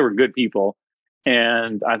 but they were good people.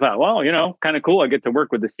 And I thought, well, kind of cool. I get to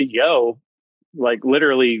work with the CEO, like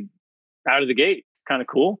literally out of the gate. Kind of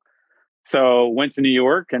cool. So went to New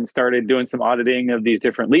York and started doing some auditing of these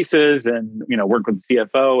different leases and, worked with the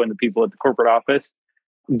CFO and the people at the corporate office.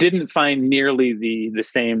 Didn't find nearly the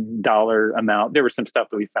same dollar amount. There was some stuff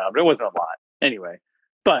that we found, but it wasn't a lot anyway.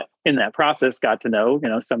 But in that process, got to know,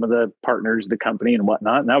 some of the partners of the company and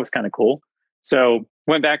whatnot. And that was kind of cool. So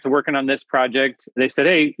went back to working on this project. They said,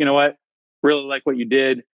 hey, you know what? Really like what you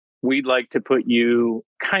did. We'd like to put you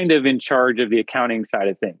kind of in charge of the accounting side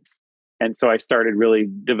of things. And so I started really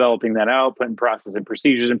developing that out, putting process and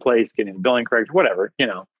procedures in place, getting the billing correct, whatever,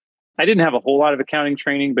 I didn't have a whole lot of accounting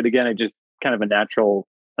training, but again, I just kind of a natural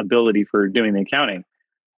ability for doing the accounting.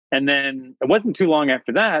 And then it wasn't too long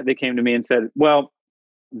after that, they came to me and said, well,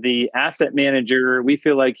 the asset manager, we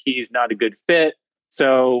feel like he's not a good fit.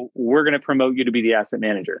 So we're going to promote you to be the asset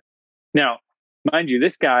manager. Now, mind you,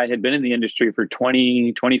 this guy had been in the industry for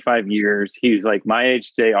 20, 25 years. He's like my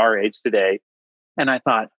age today, our age today. And I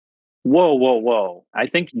thought, whoa. I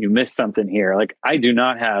think you missed something here. Like, I do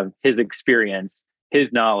not have his experience,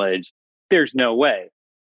 his knowledge. There's no way.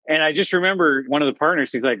 And I just remember one of the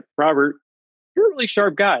partners, he's like, Robert, you're a really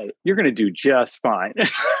sharp guy. You're going to do just fine.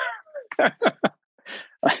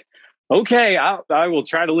 Okay, I will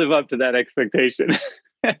try to live up to that expectation.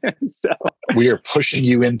 So we are pushing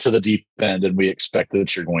you into the deep end, and we expect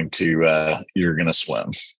that you're going to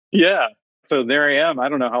swim. Yeah. So there I am. I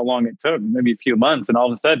don't know how long it took, maybe a few months. And all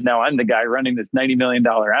of a sudden now I'm the guy running this $90 million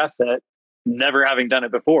asset, never having done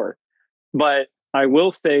it before. But I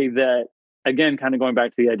will say that, again, kind of going back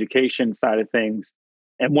to the education side of things.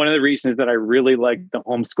 And one of the reasons that I really like the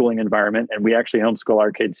homeschooling environment, and we actually homeschool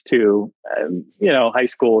our kids too, high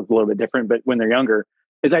school is a little bit different, but when they're younger,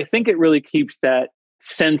 is I think it really keeps that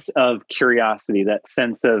sense of curiosity, that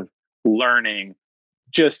sense of learning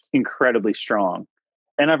just incredibly strong.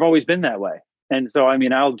 And I've always been that way. And so,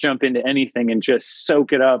 I'll jump into anything and just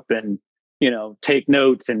soak it up and take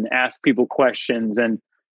notes and ask people questions. And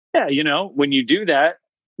yeah, when you do that,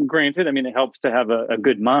 granted, I mean, it helps to have a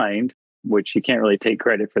good mind, which you can't really take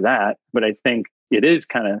credit for that. But I think it is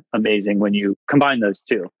kind of amazing when you combine those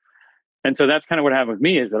two. And so that's kind of what happened with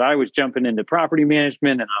me, is that I was jumping into property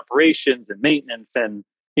management and operations and maintenance. And,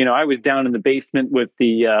 I was down in the basement with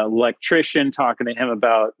the electrician talking to him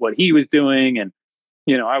about what he was doing. And,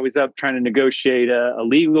 I was up trying to negotiate a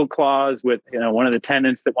legal clause with, one of the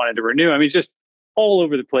tenants that wanted to renew. I mean, just all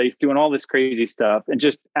over the place, doing all this crazy stuff, and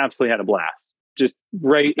just absolutely had a blast, just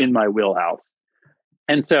right in my wheelhouse.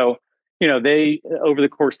 And so, they, over the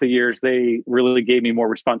course of the years, they really gave me more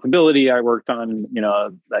responsibility. I worked on,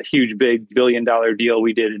 a huge, big $1 billion deal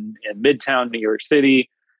we did in Midtown New York City,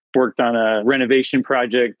 worked on a renovation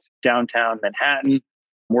project downtown Manhattan,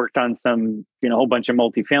 worked on some, a whole bunch of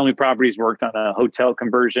multifamily properties, worked on a hotel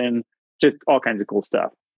conversion, just all kinds of cool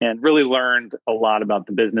stuff, and really learned a lot about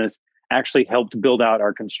the business. Actually helped build out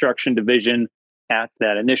our construction division at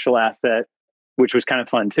that initial asset, which was kind of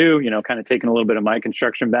fun too, kind of taking a little bit of my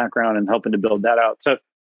construction background and helping to build that out. So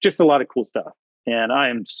just a lot of cool stuff. And I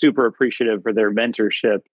am super appreciative for their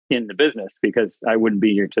mentorship in the business, because I wouldn't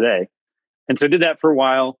be here today. And so did that for a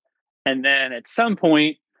while. And then at some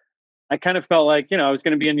point, I kind of felt like, I was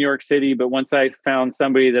going to be in New York City, but once I found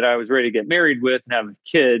somebody that I was ready to get married with and have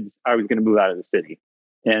kids, I was going to move out of the city.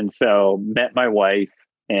 And so met my wife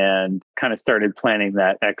and kind of started planning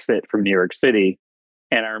that exit from New York City.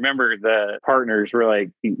 And I remember the partners were like,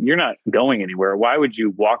 "You're not going anywhere. Why would you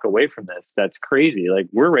walk away from this? That's crazy. Like,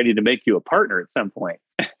 we're ready to make you a partner at some point."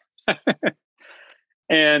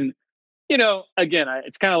 And, again,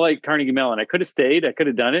 it's kind of like Carnegie Mellon. I could have stayed. I could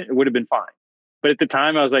have done it. It would have been fine. But at the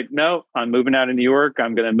time, I was like, no, I'm moving out of New York.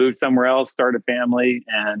 I'm going to move somewhere else, start a family,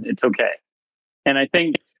 and it's okay. And I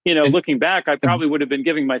think, looking back, I probably would have been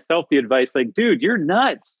giving myself the advice like, dude, you're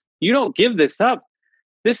nuts. You don't give this up.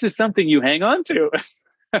 This is something you hang on to.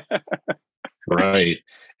 Right.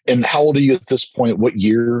 And how old are you at this point? What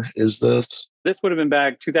year is this? This would have been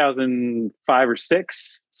back 2005 or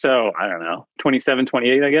six. So I don't know, 27,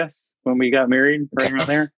 28, I guess, when we got married, right around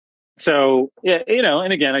there. So, yeah,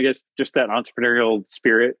 and again, I guess just that entrepreneurial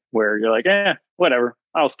spirit where you're like, whatever,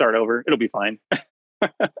 I'll start over. It'll be fine.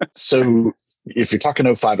 So if you're talking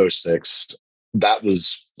 0506, that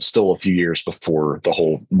was still a few years before the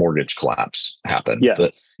whole mortgage collapse happened. Yeah.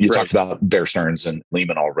 But you talked about Bear Stearns and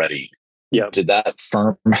Lehman already. Yeah. Did that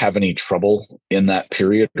firm have any trouble in that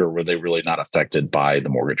period, or were they really not affected by the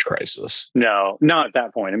mortgage crisis? No, not at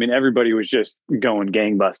that point. I mean, everybody was just going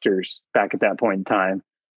gangbusters back at that point in time.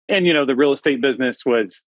 And, the real estate business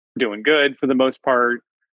was doing good for the most part.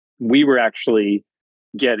 We were actually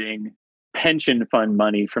getting pension fund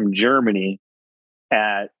money from Germany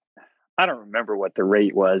at, I don't remember what the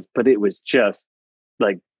rate was, but it was just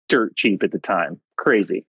like dirt cheap at the time.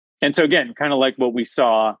 Crazy. And so again, kind of like what we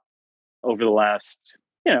saw over the last,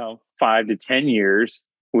 5 to 10 years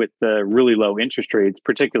with the really low interest rates,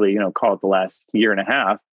 particularly, call it the last year and a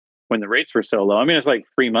half when the rates were so low. I mean, it's like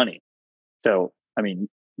free money. So, I mean,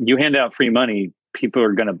 you hand out free money, people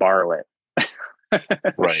are going to borrow it.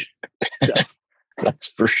 Right. That's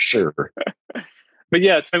for sure. But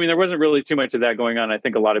yes, I mean, there wasn't really too much of that going on. I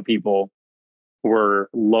think a lot of people were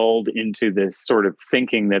lulled into this sort of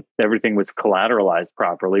thinking that everything was collateralized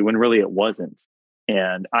properly when really it wasn't.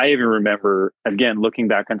 And I even remember, again, looking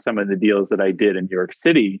back on some of the deals that I did in New York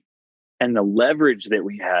City, and the leverage that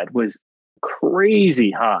we had was crazy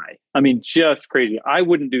high. I mean, just crazy. I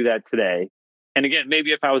wouldn't do that today. And again,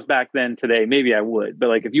 maybe if I was back then today, maybe I would. But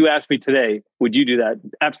like, if you asked me today, would you do that?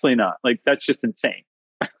 Absolutely not. Like, that's just insane.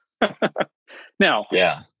 Now,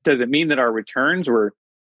 does it mean that our returns were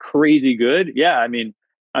crazy good? Yeah. I mean,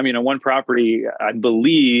 on one property, I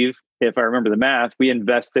believe, if I remember the math, we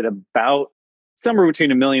invested about somewhere between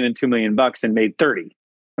 $1 million and $2 million and made 30.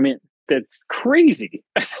 I mean, that's crazy.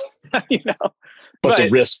 But the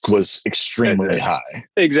risk was extremely high.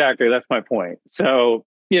 Exactly. That's my point. So,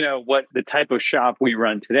 what the type of shop we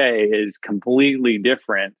run today is completely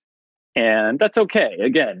different. And that's okay.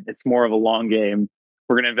 Again, it's more of a long game.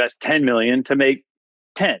 We're going to invest 10 million to make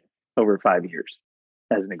 10 over 5 years,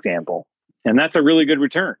 as an example. And that's a really good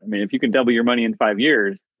return. I mean, if you can double your money in 5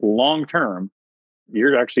 years, long term,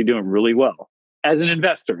 you're actually doing really well as an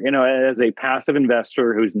investor, as a passive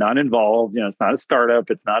investor who's not involved. It's not a startup.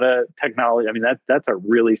 It's not a technology. I mean, that's a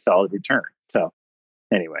really solid return. So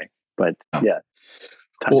anyway, but yeah,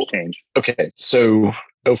 times change. Okay. So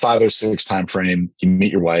 0506 timeframe, you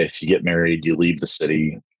meet your wife, you get married, you leave the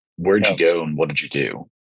city. Where'd you go and what did you do?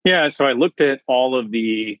 Yeah. So I looked at all of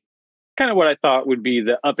the kind of what I thought would be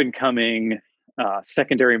the up and coming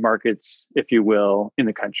secondary markets, if you will, in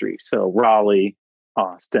the country. So Raleigh,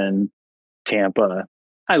 Austin, Tampa.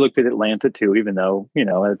 I looked at Atlanta too, even though,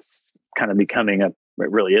 it's kind of becoming it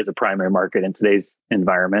really is a primary market in today's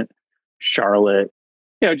environment. Charlotte,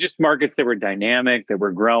 just markets that were dynamic, that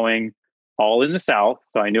were growing, all in the South.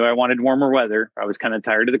 So I knew I wanted warmer weather. I was kind of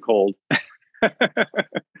tired of the cold.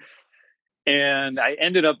 And I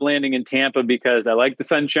ended up landing in Tampa because I like the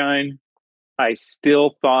sunshine. I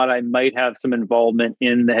still thought I might have some involvement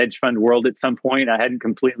in the hedge fund world at some point. I hadn't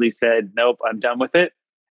completely said, nope, I'm done with it.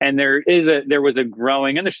 And there was a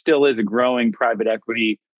growing, and there still is a growing private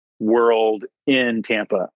equity world in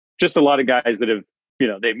Tampa. Just a lot of guys that have,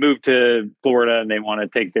 they moved to Florida and they want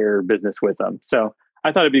to take their business with them. So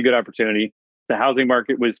I thought it'd be a good opportunity. The housing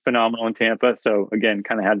market was phenomenal in Tampa. So again,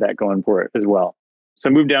 kind of had that going for it as well. So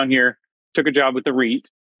I moved down here, took a job with the REIT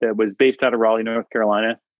that was based out of Raleigh, North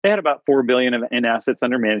Carolina. They had about $4 billion in assets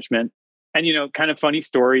under management. And, kind of funny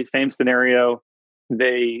story, same scenario.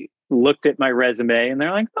 They looked at my resume and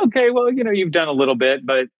they're like, okay, well, you've done a little bit,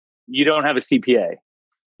 but you don't have a CPA.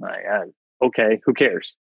 Like, okay, who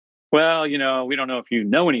cares? Well, we don't know if you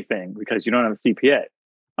know anything because you don't have a CPA.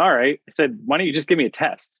 All right. I said, why don't you just give me a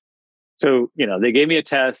test? So, they gave me a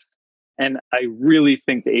test, and I really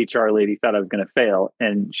think the HR lady thought I was going to fail.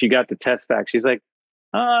 And she got the test back. She's like,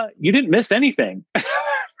 you didn't miss anything.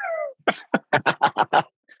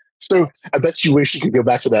 So I bet you wish you could go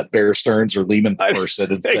back to that Bear Stearns or Lehman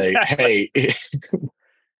person and say, exactly. Hey,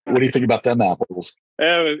 what do you think about them apples?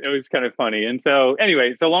 It was kind of funny. And so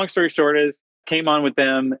anyway, so long story short is came on with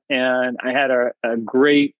them, and I had a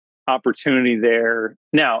great opportunity there.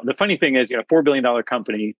 Now, the funny thing is, $4 billion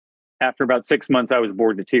company, after about 6 months, I was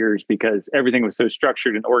bored to tears because everything was so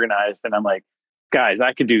structured and organized. And I'm like, guys,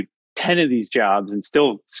 I could do 10 of these jobs and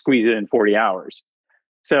still squeeze it in 40 hours.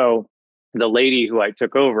 So the lady who I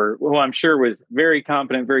took over, who I'm sure was very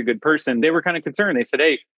competent, very good person, they were kind of concerned. They said,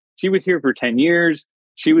 hey, she was here for 10 years.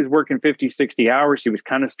 She was working 50, 60 hours. She was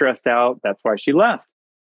kind of stressed out. That's why she left.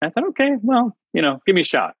 I thought, okay, well, give me a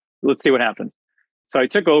shot. Let's see what happens. So I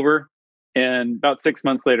took over, and about 6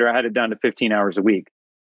 months later, I had it down to 15 hours a week.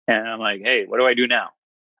 And I'm like, hey, what do I do now?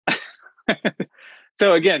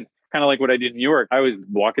 So again, kind of like what I did in New York, I was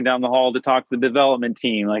walking down the hall to talk to the development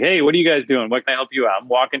team. Like, hey, what are you guys doing? What can I help you out? I'm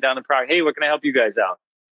walking down the product. Hey, what can I help you guys out?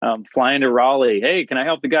 Flying to Raleigh. Hey, can I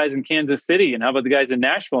help the guys in Kansas City? And how about the guys in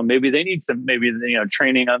Nashville? Maybe they need some,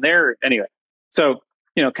 training on there. Anyway, so,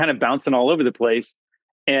 kind of bouncing all over the place.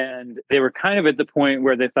 And they were kind of at the point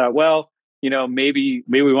where they thought, well, maybe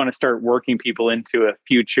we want to start working people into a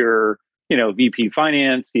future, VP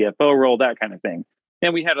finance, CFO role, that kind of thing.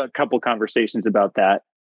 And we had a couple conversations about that.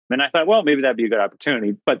 And I thought, well, maybe that'd be a good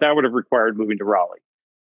opportunity, but that would have required moving to Raleigh.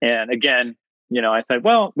 And again, I thought,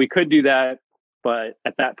 well, we could do that. But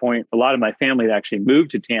at that point, a lot of my family had actually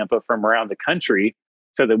moved to Tampa from around the country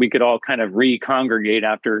so that we could all kind of recongregate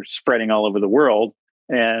after spreading all over the world.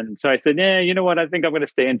 And so I said, yeah, you know what? I think I'm going to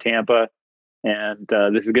stay in Tampa, and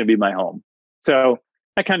this is going to be my home. So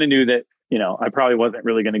I kind of knew that, I probably wasn't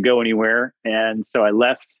really going to go anywhere. And so I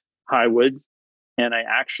left Highwoods, and I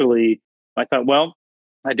thought, well,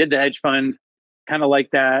 I did the hedge fund, kind of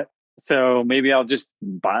like that. So maybe I'll just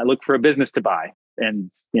look for a business to buy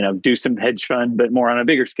and, do some hedge fund, but more on a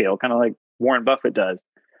bigger scale, kind of like Warren Buffett does.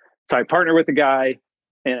 So I partnered with a guy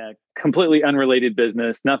in a completely unrelated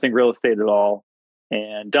business, nothing real estate at all,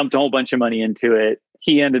 and dumped a whole bunch of money into it.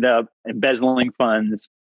 He ended up embezzling funds.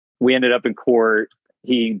 We ended up in court.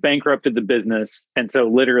 He bankrupted the business. And so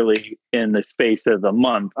literally in the space of a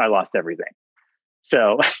month, I lost everything.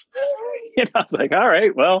 So I was like, all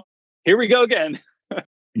right, well, here we go again.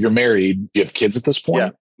 You're married. Do you have kids at this point? Yeah.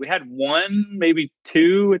 We had one, maybe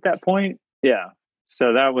two at that point. Yeah.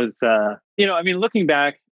 So that was, looking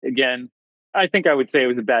back again, I think I would say it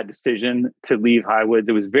was a bad decision to leave Highwoods.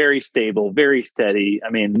 It was very stable, very steady.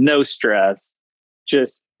 No stress,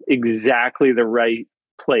 just exactly the right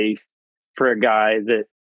place for a guy that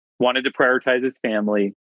wanted to prioritize his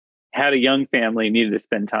family, had a young family, needed to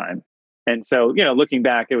spend time. And so, looking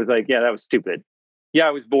back, it was like, yeah, that was stupid. Yeah,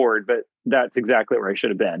 I was bored, but that's exactly where I should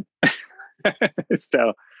have been.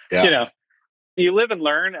 So, yeah. You live and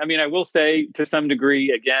learn. I will say to some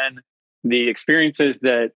degree, again, the experiences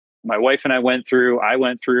that my wife and I went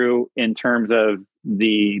through in terms of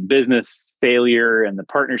the business failure and the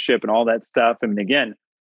partnership and all that stuff. Again,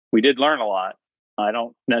 we did learn a lot. I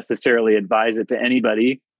don't necessarily advise it to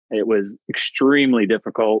anybody. It was extremely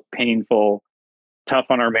difficult, painful, tough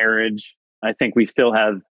on our marriage. I think we still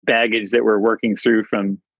have baggage that we're working through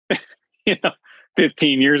from,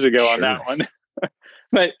 15 years ago on that one.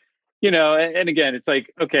 But, and again, it's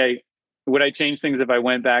like, okay, Would I change things if I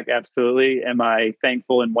went back? Absolutely. Am I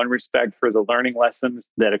thankful in one respect for the learning lessons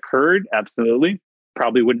that occurred? Absolutely.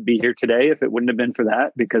 Probably wouldn't be here today if it wouldn't have been for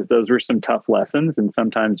that, because those were some tough lessons. And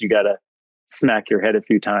sometimes you got to smack your head a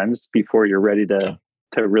few times before you're ready to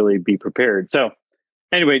really be prepared. So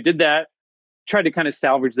anyway, did that, tried to kind of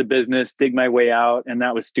salvage the business, dig my way out. And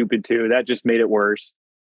that was stupid too. That just made it worse.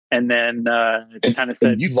 And then kind of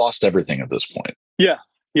said, you've lost everything at this point. Yeah.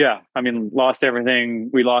 Yeah. I mean, lost everything.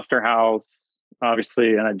 We lost our house,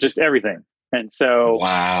 obviously, and just everything. And so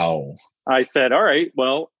wow. I said, all right,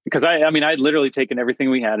 well, because I'd literally taken everything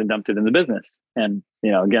we had and dumped it in the business. And,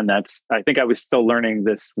 again, I think I was still learning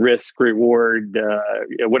this risk reward,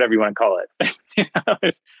 whatever you want to call it.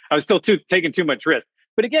 I was still taking too much risk.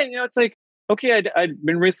 But again, it's like, okay, I'd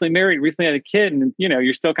been recently married, recently had a kid, and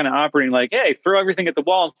you're still kind of operating like, hey, throw everything at the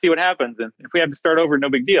wall and see what happens. And if we have to start over, no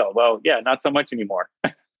big deal. Well, yeah, not so much anymore.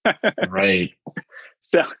 Right.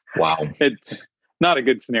 So wow, it's not a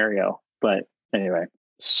good scenario, but anyway.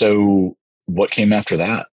 So what came after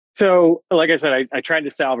that? So, like I said, I tried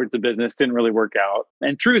to salvage the business, didn't really work out.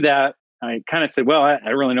 And through that, I kind of said, well, I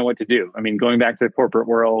don't really know what to do. I mean, going back to the corporate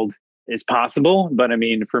world is possible, but I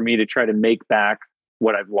mean, for me to try to make back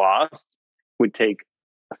what I've lost would take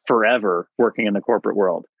forever working in the corporate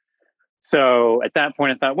world. So at that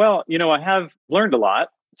point, I thought, well, I have learned a lot,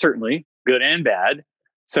 certainly good and bad.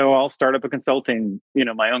 So I'll start up a consulting,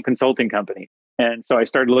 my own consulting company. And so I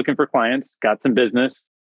started looking for clients, got some business,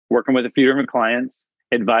 working with a few different clients,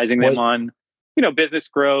 advising them on, business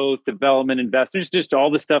growth, development, investments, just all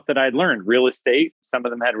the stuff that I'd learned, real estate. Some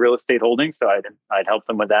of them had real estate holdings, so I'd help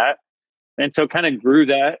them with that. And so kind of grew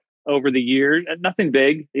that over the years. And nothing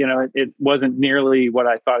big, it wasn't nearly what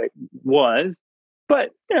I thought it was,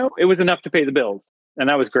 but it was enough to pay the bills, and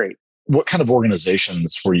that was great. What kind of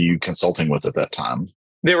organizations were you consulting with at that time?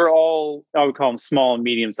 They were all, I would call them small and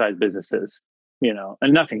medium-sized businesses,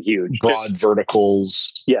 and nothing huge. Broad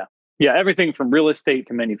verticals. Yeah. Yeah. Everything from real estate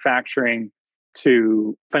to manufacturing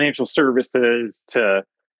to financial services to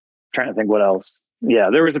trying to think what else. Yeah,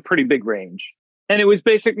 there was a pretty big range. And it was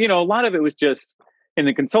basic, a lot of it was just in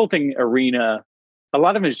the consulting arena, a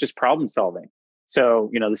lot of it is just problem solving. So,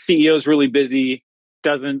 the CEO is really busy,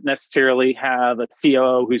 doesn't necessarily have a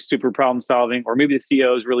COO who's super problem solving, or maybe the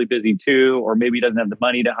CEO is really busy too, or maybe he doesn't have the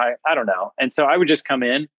money to hire. I don't know. And so I would just come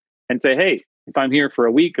in and say, hey, if I'm here for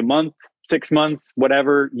a week, a month, 6 months,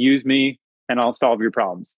 whatever, use me and I'll solve your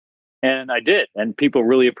problems. And I did. And people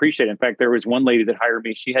really appreciate it. In fact, there was one lady that hired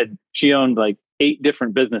me. She owned like 8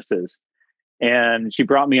 different businesses, and she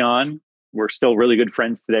brought me on. We're still really good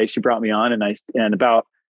friends today. She brought me on, and about,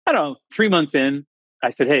 3 months in, I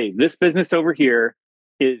said, hey, this business over here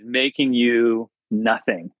is making you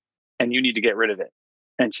nothing and you need to get rid of it.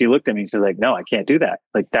 And she looked at me and she's like, no, I can't do that.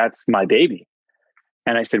 Like, that's my baby.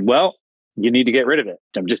 And I said, well, you need to get rid of it.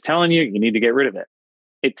 I'm just telling you, you need to get rid of it.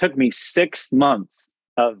 It took me 6 months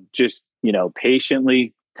of just,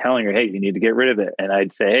 patiently telling her, hey, you need to get rid of it. And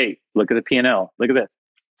I'd say, hey, look at the P&L. Look at this.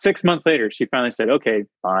 6 months later, she finally said, okay,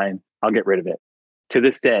 fine, I'll get rid of it. To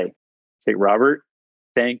this day, say, Robert,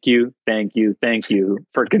 thank you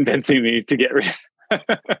for convincing me to get rid of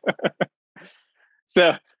it.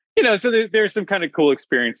 So, there's some kind of cool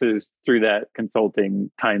experiences through that consulting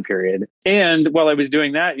time period. And while I was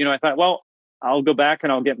doing that, I thought, well, I'll go back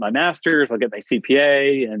and I'll get my master's, I'll get my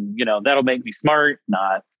CPA, and, that'll make me smart.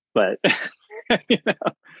 Not, but,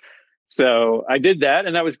 So I did that,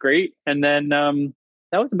 and that was great. And then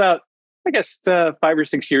that was about, I guess, 5 or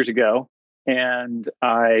 6 years ago. And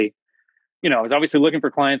I was obviously looking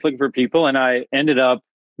for clients, looking for people, and I ended up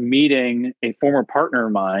meeting a former partner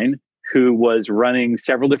of mine who was running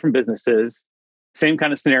several different businesses. Same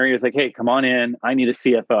kind of scenarios, like, hey, come on in. I need a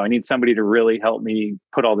CFO. I need somebody to really help me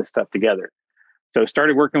put all this stuff together. So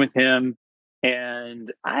started working with him.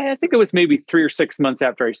 And I think it was maybe 3 or 6 months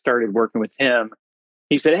after I started working with him,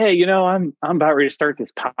 he said, hey, I'm about ready to start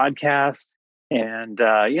this podcast. And,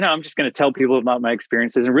 I'm just going to tell people about my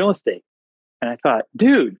experiences in real estate. And I thought,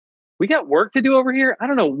 dude, we got work to do over here. I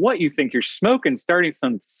don't know what you think you're smoking, starting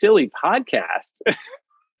some silly podcast.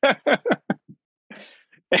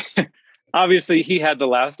 Obviously, he had the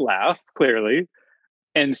last laugh, clearly.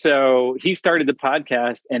 And so he started the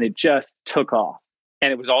podcast, and it just took off.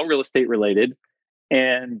 And it was all real estate related.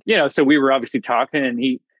 And, so we were obviously talking, and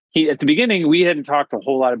he at the beginning, we hadn't talked a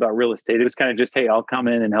whole lot about real estate. It was kind of just, hey, I'll come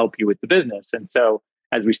in and help you with the business. And so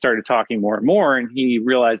as we started talking more and more, and he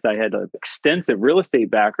realized I had an extensive real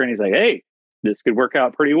estate background, he's like, hey, this could work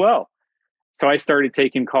out pretty well. So I started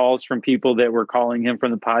taking calls from people that were calling him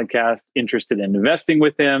from the podcast, interested in investing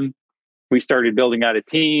with him. We started building out a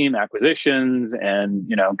team, acquisitions,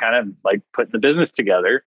 and, kind of like putting the business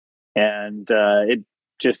together. And it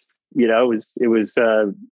just, it was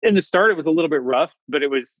in the start, it was a little bit rough, but it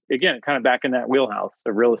was, again, kind of back in that wheelhouse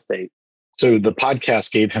of real estate. So the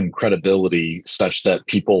podcast gave him credibility such that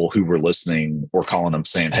people who were listening were calling him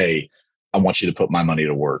saying, "Hey, I want you to put my money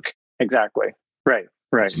to work." Exactly. Right.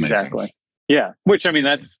 That's amazing. Exactly. Yeah. Which, That's amazing.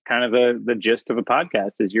 That's kind of the gist of a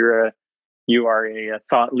podcast is you are a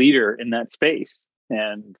thought leader in that space.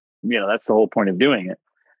 And, that's the whole point of doing it.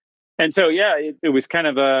 And so, yeah, it was kind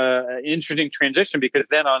of an interesting transition because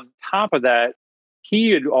then on top of that,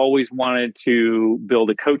 he had always wanted to build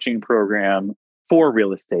a coaching program for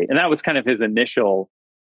real estate. And that was kind of his initial,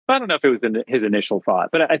 I don't know if it was his initial thought,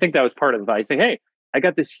 but I think that was part of it. I say, hey, I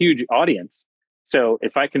got this huge audience. So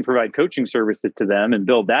if I can provide coaching services to them and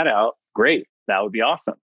build that out, great. That would be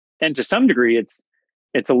awesome. And to some degree,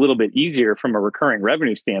 it's a little bit easier from a recurring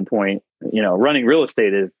revenue standpoint. Running real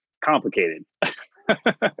estate is complicated.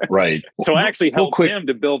 Right. So I actually helped him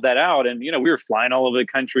to build that out. And, we were flying all over the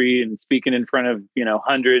country and speaking in front of,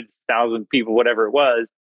 hundreds, thousands of people, whatever it was.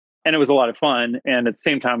 And it was a lot of fun. And at the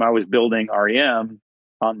same time, I was building REM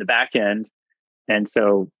on the back end. And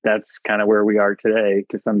so that's kind of where we are today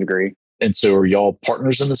to some degree. And so are y'all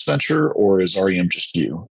partners in this venture or is REM just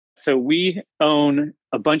you? So we own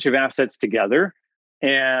a bunch of assets together.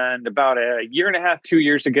 And about a year and a half, 2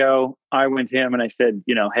 years ago, I went to him and I said,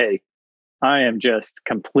 hey, I am just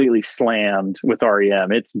completely slammed with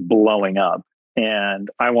REM. It's blowing up.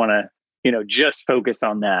 And I want to, just focus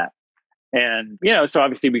on that. And, so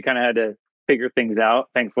obviously we kind of had to figure things out.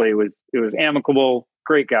 Thankfully, it was amicable,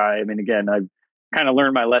 great guy. I mean, again, I've kind of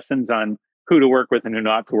learned my lessons on who to work with and who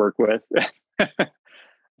not to work with.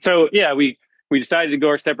 So yeah, we decided to go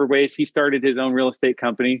our separate ways. He started his own real estate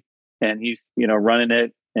company and he's, running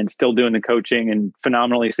it and still doing the coaching and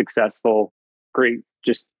phenomenally successful. Great,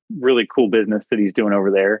 just really cool business that he's doing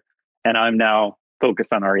over there. And I'm now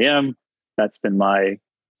focused on REM. That's been my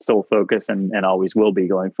sole focus and always will be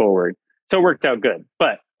going forward. So it worked out good.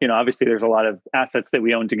 But, obviously there's a lot of assets that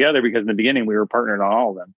we own together because in the beginning we were partnered on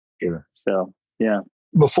all of them. Sure. So, yeah.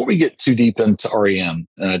 Before we get too deep into REM,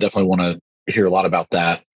 and I definitely want to hear a lot about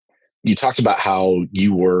that, you talked about how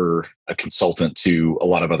you were a consultant to a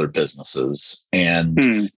lot of other businesses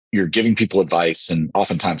and you're giving people advice and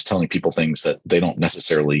oftentimes telling people things that they don't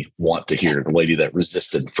necessarily want to hear. The lady that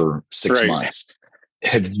resisted for 6 months.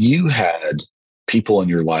 Have you had people in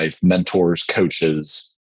your life, mentors, coaches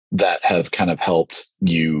that have kind of helped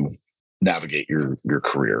you navigate your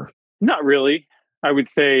career? Not really. I would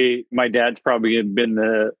say my dad's probably been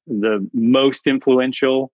the most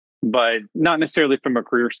influential, but not necessarily from a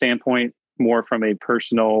career standpoint, more from a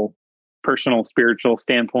personal, spiritual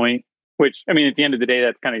standpoint, which, I mean, at the end of the day,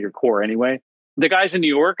 that's kind of your core anyway. The guys in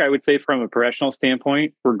New York, I would say from a professional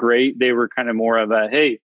standpoint, were great. They were kind of more of a,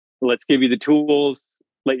 hey, let's give you the tools,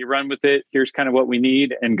 let you run with it. Here's kind of what we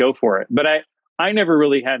need and go for it. But I never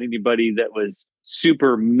really had anybody that was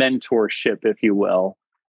super mentorship, if you will.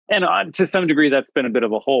 And to some degree, that's been a bit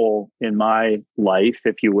of a hole in my life,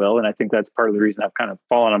 if you will. And I think that's part of the reason I've kind of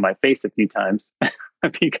fallen on my face a few times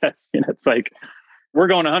because, it's like, we're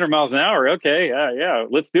going 100 miles an hour. Okay. Yeah,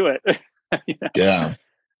 let's do it. Yeah.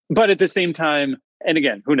 But at the same time, and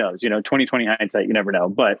again, who knows, 2020 hindsight, you never know.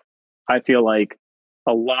 But I feel like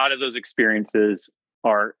a lot of those experiences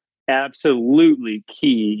are absolutely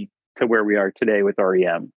key to where we are today with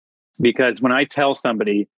REM. Because when I tell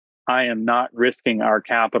somebody I am not risking our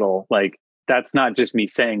capital, like that's not just me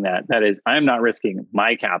saying that. That is, I'm not risking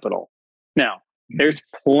my capital. Now, there's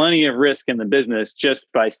plenty of risk in the business just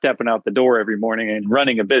by stepping out the door every morning and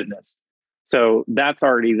running a business. So that's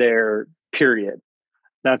already there, period.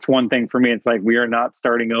 That's one thing for me. It's like, we are not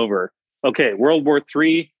starting over. Okay, World War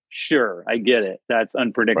III, sure, I get it. That's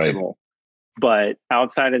unpredictable. Right. But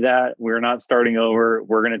outside of that, we're not starting over.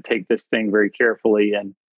 We're going to take this thing very carefully.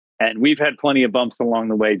 And we've had plenty of bumps along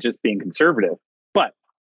the way just being conservative. But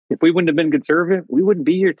if we wouldn't have been conservative, we wouldn't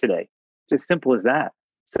be here today. Just simple as that.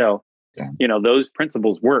 So, those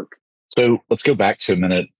principles work. So let's go back to a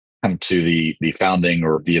minute, come to the founding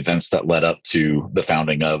or the events that led up to the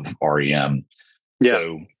founding of REM. Yeah.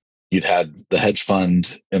 So you'd had the hedge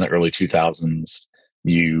fund in the early 2000s.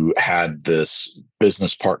 You had this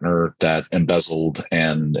business partner that embezzled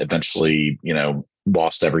and eventually,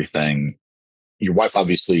 lost everything. Your wife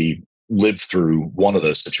obviously lived through one of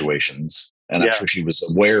those situations. And I'm sure she was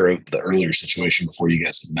aware of the earlier situation before you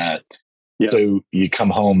guys had met. Yeah. So you come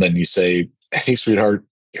home and you say, hey, sweetheart,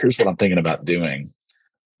 here's what I'm thinking about doing.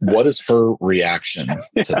 What is her reaction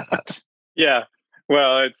to that? Yeah.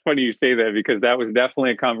 Well, it's funny you say that because that was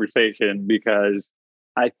definitely a conversation, because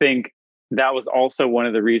I think that was also one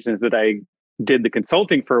of the reasons that I did the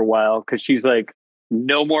consulting for a while, because she's like,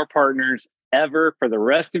 no more partners ever for the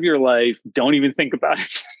rest of your life. Don't even think about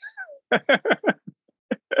it.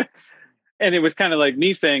 And it was kind of like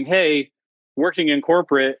me saying, hey, working in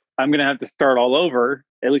corporate, I'm going to have to start all over.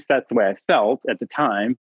 At least that's the way I felt at the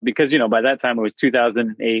time. Because, by that time it was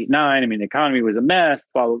 2008, 9. I mean, the economy was a mess,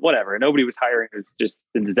 blah, blah, whatever. Nobody was hiring. It was just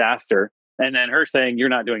a disaster. And then her saying, you're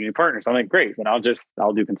not doing any partners. I'm like, great. Then I'll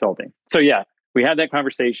do consulting. So yeah, we had that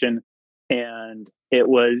conversation. And it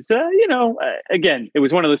was, again, it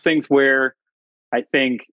was one of those things where I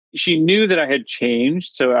think she knew that I had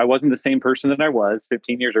changed. So I wasn't the same person that I was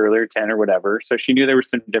 15 years earlier, 10 or whatever. So she knew there were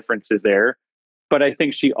some differences there. But I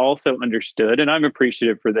think she also understood, and I'm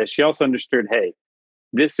appreciative for this. She also understood, hey,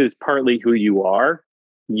 this is partly who you are.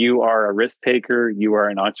 You are a risk taker. You are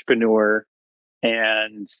an entrepreneur.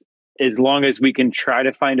 And as long as we can try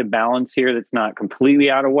to find a balance here that's not completely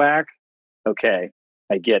out of whack, okay,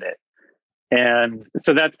 I get it. And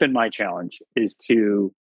so that's been my challenge, is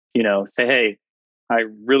to, say, hey, I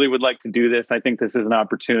really would like to do this. I think this is an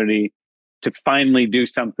opportunity to finally do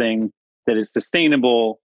something that is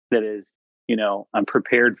sustainable, that is, I'm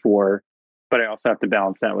prepared for, but I also have to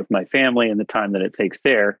balance that with my family and the time that it takes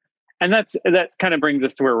there. And that kind of brings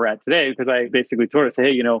us to where we're at today, because I basically told her,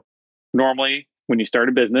 hey, normally when you start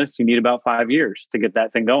a business, you need about 5 years to get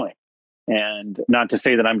that thing going. And not to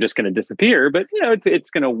say that I'm just going to disappear, but it's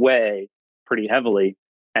going to weigh pretty heavily.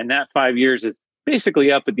 And that 5 years is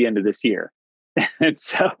basically up at the end of this year. And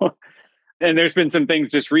there's been some things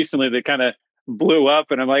just recently that kind of blew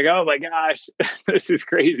up, and I'm like, oh my gosh, this is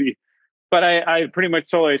crazy. But I pretty much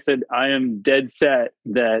told her, I said, I am dead set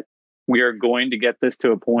that we are going to get this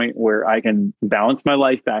to a point where I can balance my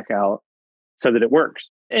life back out so that it works.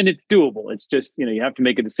 And it's doable. It's just, you have to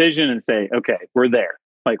make a decision and say, okay, we're there.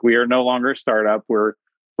 Like, we are no longer a startup. We're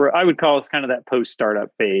I would call us kind of that post-startup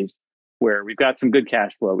phase, where we've got some good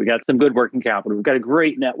cash flow. We got some good working capital. We've got a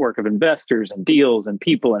great network of investors and deals and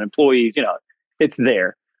people and employees. It's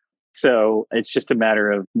there. So it's just a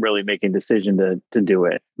matter of really making a decision to do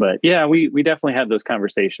it. But yeah, we definitely had those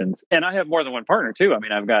conversations. And I have more than one partner too. I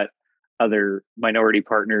mean, I've got other minority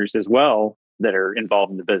partners as well that are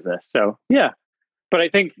involved in the business. So yeah. But I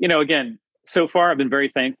think, again, so far I've been very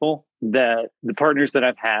thankful that the partners that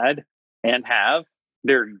I've had and have,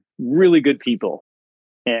 they're really good people,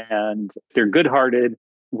 and they're good-hearted.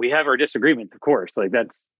 We have our disagreements, of course. Like,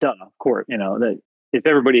 that's done, of course. That if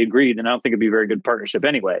everybody agreed, then I don't think it'd be a very good partnership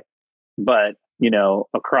anyway. But,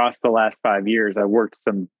 across the last 5 years, I've worked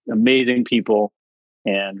with some amazing people,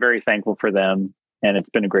 and very thankful for them. And it's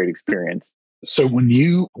been a great experience. So when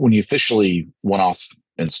you officially went off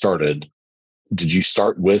and started, did you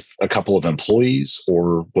start with a couple of employees,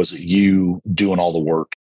 or was it you doing all the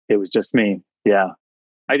work? It was just me. Yeah.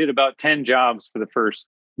 I did about 10 jobs for the first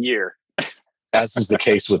year. As is the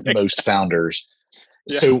case with most founders.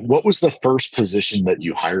 Yeah. So what was the first position that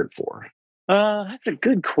you hired for? That's a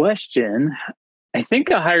good question. I think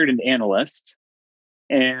I hired an analyst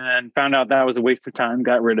and found out that was a waste of time,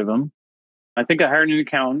 got rid of them. I think I hired an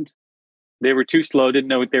accountant. They were too slow, didn't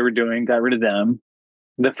know what they were doing, got rid of them.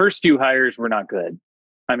 The first few hires were not good.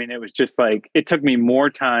 I mean, it was just like, it took me more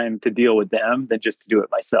time to deal with them than just to do it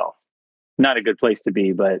myself. Not a good place to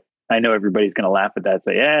be, but I know everybody's going to laugh at that.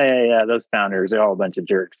 Say, yeah, those founders, they're all a bunch of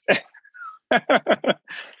jerks.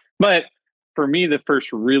 But for me, the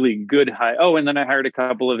first really good hire, and then I hired a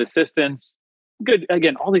couple of assistants. Good.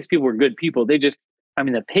 Again, all these people were good people. They just,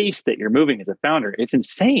 the pace that you're moving as a founder, it's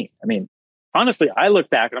insane. Honestly, I look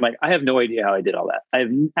back and I'm like, I have no idea how I did all that. I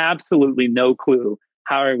have absolutely no clue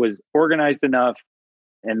how I was organized enough,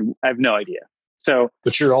 and I have no idea. So,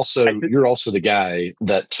 but you're also the guy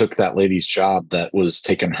that took that lady's job that was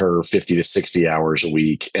taking her 50 to 60 hours a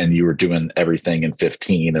week, and you were doing everything in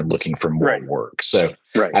 15 and looking for more work. So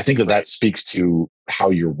I think that speaks to how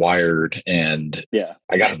you're wired. And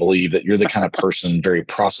I got to believe that you're the kind of person, very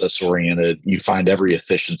process oriented. You find every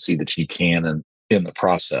efficiency that you can in the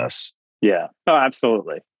process. Yeah. Oh,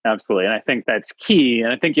 absolutely. Absolutely. And I think that's key.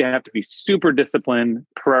 And I think you have to be super disciplined,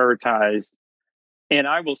 prioritized. And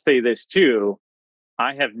I will say this too.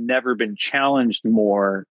 I have never been challenged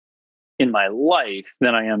more in my life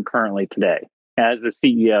than I am currently today as the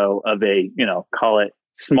CEO of a, call it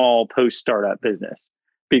small post-startup business.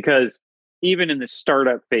 Because even in the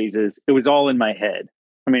startup phases, it was all in my head.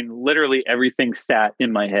 Literally everything sat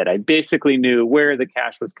in my head. I basically knew where the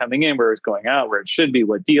cash was coming in, where it was going out, where it should be,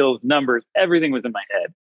 what deals, numbers, everything was in my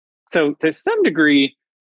head. So to some degree,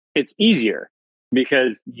 it's easier,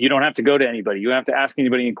 because you don't have to go to anybody. You don't have to ask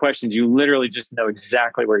anybody any questions. You literally just know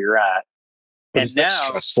exactly where you're at. But is that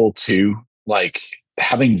stressful too? Like,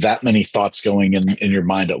 having that many thoughts going in your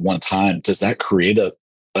mind at one time, does that create a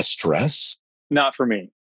stress? not for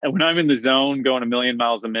me. And when I'm in the zone going a million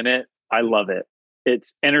miles a minute, I love it.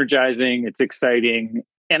 It's energizing, it's exciting,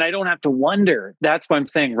 and I don't have to wonder. That's what I'm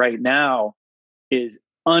saying right now is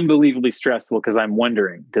unbelievably stressful because I'm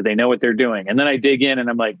wondering, do they know what they're doing? And then I dig in and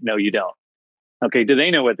I'm like, no, you don't. Okay, do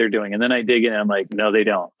they know what they're doing? And then I dig in and I'm like, no, they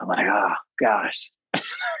don't. I'm like, oh gosh.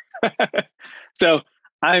 So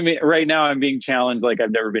right now I'm being challenged like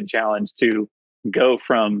I've never been challenged to go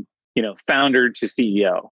from, founder to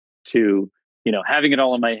CEO to, having it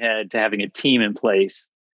all in my head to having a team in place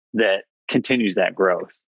that continues that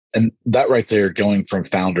growth. And that right there, going from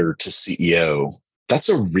founder to CEO, that's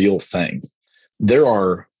a real thing. There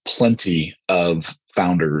are plenty of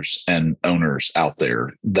founders and owners out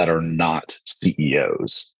there that are not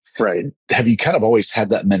CEOs. Right. Have you kind of always had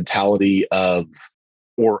that mentality of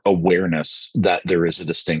or awareness that there is a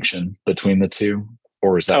distinction between the two?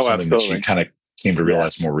 Or is that something absolutely. that you kind of came to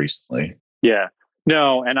realize more recently? Yeah.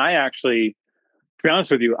 No, and I actually, to be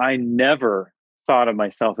honest with you, I never thought of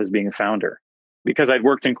myself as being a founder because I'd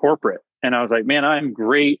worked in corporate and I was like, man, I'm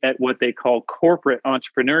great at what they call corporate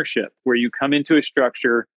entrepreneurship, where you come into a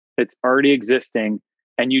structure that's already existing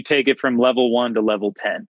and you take it from level 1 to level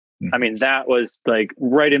 10. I mean, that was like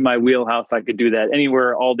right in my wheelhouse. I could do that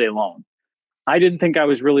anywhere all day long. I didn't think I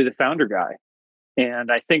was really the founder guy.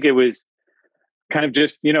 And I think it was kind of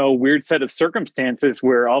just, a weird set of circumstances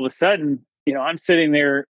where all of a sudden, I'm sitting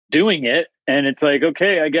there doing it and it's like,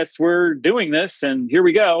 okay, I guess we're doing this and here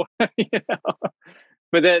we go.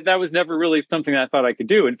 But that was never really something I thought I could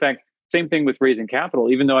do. In fact, same thing with raising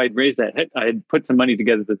capital. Even though I'd raised I had put some money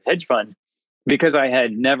together with the hedge fund because I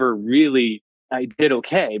had never really, I did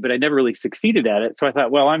okay, but I never really succeeded at it. So I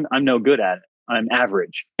thought, well, I'm no good at it. I'm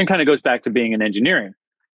average, and kind of goes back to being in engineering.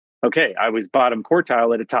 Okay, I was bottom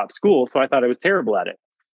quartile at a top school, so I thought I was terrible at it.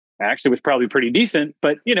 I actually was probably pretty decent,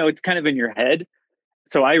 but it's kind of in your head.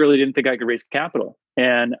 So I really didn't think I could raise capital.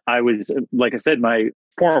 And I was, like I said, my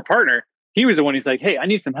former partner, he was the one who's like, hey, I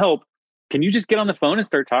need some help. Can you just get on the phone and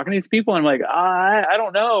start talking to these people? And I'm like, I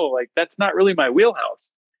don't know. Like, that's not really my wheelhouse.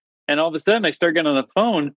 And all of a sudden I start getting on the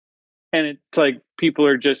phone and it's like people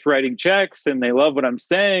are just writing checks and they love what I'm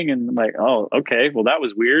saying. And I'm like, oh, okay, well, that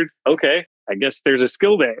was weird. Okay, I guess there's a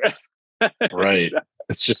skill there. Right.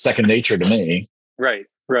 It's just second nature to me. Right.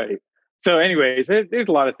 So anyways, there's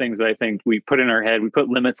a lot of things that I think we put in our head. We put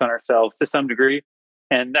limits on ourselves to some degree.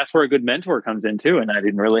 And that's where a good mentor comes in too. And I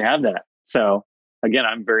didn't really have that. So again,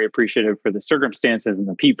 I'm very appreciative for the circumstances and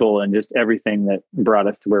the people and just everything that brought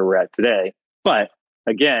us to where we're at today. But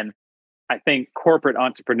again, I think corporate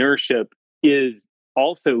entrepreneurship is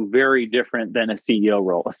also very different than a CEO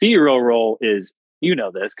role. A CEO role is,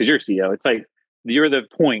 this because you're CEO. It's like you're the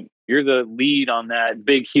point, you're the lead on that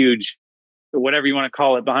big, huge, whatever you want to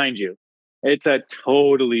call it behind you. It's a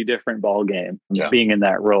totally different ball game being in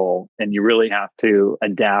that role. And you really have to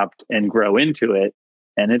adapt and grow into it.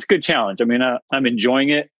 And it's a good challenge. I mean, I'm enjoying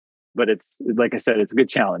it, but it's, like I said, it's a good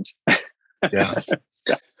challenge. Yeah.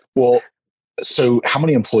 Well, so how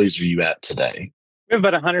many employees are you at today? We have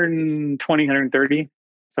about 120, 130,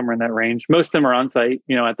 somewhere in that range. Most of them are on site,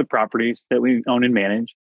 at the properties that we own and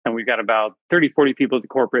manage. And we've got about 30, 40 people at the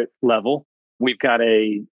corporate level. We've got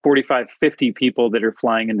a 45, 50 people that are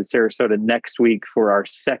flying into Sarasota next week for our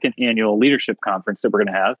second annual leadership conference that we're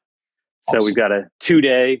going to have. So We've got a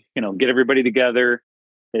 2-day, get everybody together.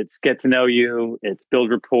 It's get to know you. It's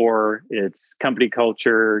build rapport. It's company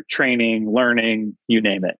culture, training, learning, you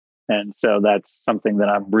name it. And so that's something that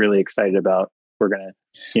I'm really excited about. We're going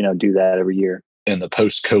to, do that every year. In the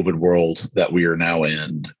post-COVID world that we are now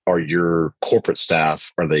in, are your corporate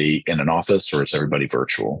staff, are they in an office or is everybody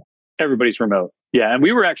virtual? Everybody's remote. Yeah. And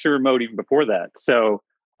we were actually remote even before that. So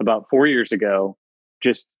about 4 years ago,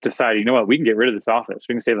 just decided, we can get rid of this office.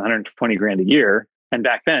 We can save 120 grand a year. And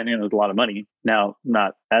back then, it was a lot of money. Now,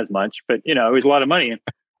 not as much, but, it was a lot of money.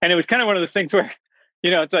 And it was kind of one of those things where,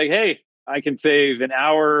 it's like, hey, I can save an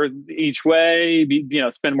hour each way,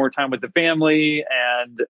 spend more time with the family.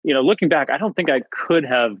 And, looking back, I don't think I could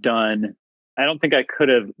have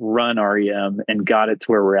run REM and got it to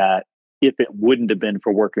where we're at if it wouldn't have been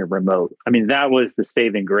for working remote. I mean, that was the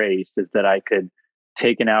saving grace, is that I could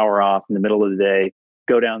take an hour off in the middle of the day,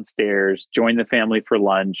 go downstairs, join the family for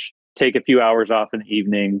lunch, take a few hours off in the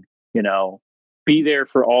evening, be there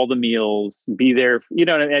for all the meals, be there,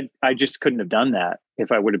 and I just couldn't have done that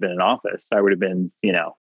if I would have been in office. I would have been,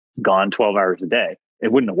 gone 12 hours a day.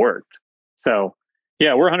 It wouldn't have worked. So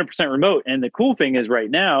yeah, we're 100% remote. And the cool thing is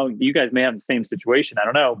right now, you guys may have the same situation. I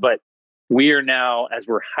don't know, but we are now, as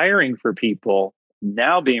we're hiring for people,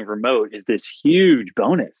 now being remote is this huge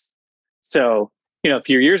bonus. So, a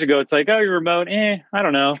few years ago, it's like, oh, you're remote. I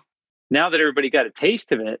don't know. Now that everybody got a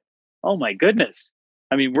taste of it, oh my goodness.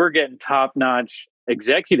 I mean, we're getting top-notch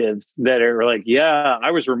executives that are like, yeah,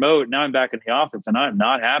 I was remote. Now I'm back in the office and I'm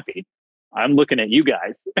not happy. I'm looking at you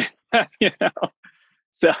guys. you know?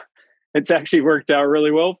 So it's actually worked out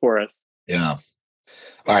really well for us. Yeah.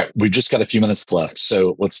 All right. We've just got a few minutes left.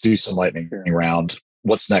 So let's do some lightning round.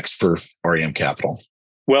 What's next for REM Capital?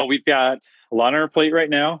 Well, we've got a lot on our plate right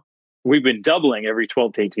now. We've been doubling every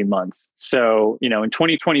 12 to 18 months. So, in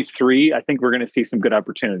 2023, I think we're going to see some good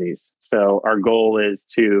opportunities. So our goal is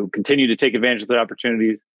to continue to take advantage of the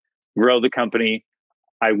opportunities, grow the company.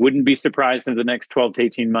 I wouldn't be surprised in the next 12 to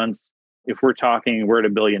 18 months if we're at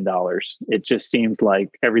 $1 billion. It just seems like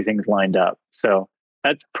everything's lined up. So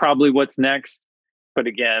that's probably what's next. But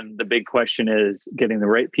again, the big question is getting the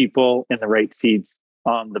right people in the right seats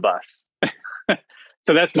on the bus.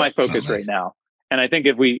 So that's my focus right now. And I think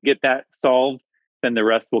if we get that solved, then the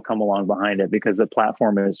rest will come along behind it, because the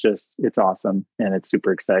platform is it's awesome and it's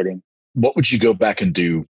super exciting. What would you go back and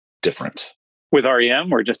do different? With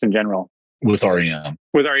REM or just in general? With REM.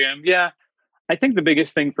 With REM, yeah. I think the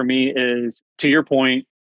biggest thing for me is, to your point,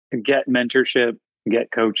 get mentorship,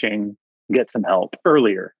 get coaching, get some help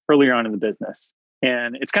earlier on in the business.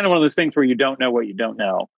 And it's kind of one of those things where you don't know what you don't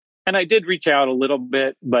know. And I did reach out a little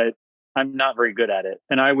bit, but I'm not very good at it.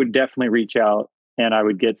 And I would definitely reach out and I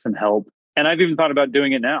would get some help. And I've even thought about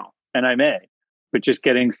doing it now, and I may, but just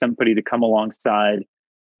getting somebody to come alongside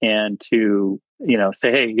and to,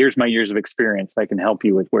 say, hey, here's my years of experience. I can help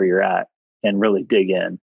you with where you're at and really dig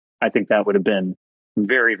in. I think that would have been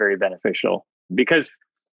very, very beneficial, because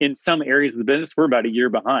in some areas of the business, we're about a year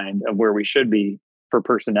behind of where we should be for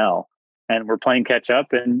personnel, and we're playing catch up,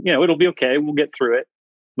 and, it'll be okay. We'll get through it,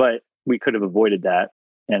 but we could have avoided that.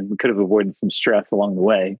 And we could have avoided some stress along the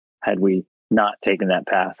way had we not taken that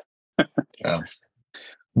path. Yeah.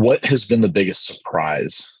 What has been the biggest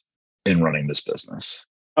surprise in running this business?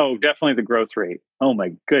 Oh, definitely the growth rate. Oh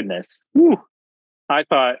my goodness. Whew. I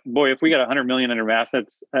thought, boy, if we got 100 million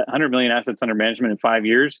assets under management in 5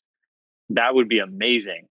 years, that would be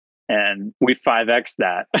amazing. And we 5x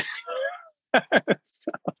that.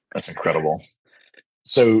 That's incredible.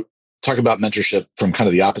 So talk about mentorship from kind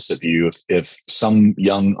of the opposite view. If some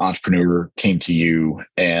young entrepreneur came to you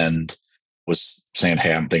and was saying,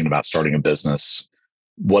 hey, I'm thinking about starting a business,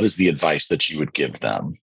 what is the advice that you would give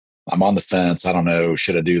them? I'm on the fence. I don't know.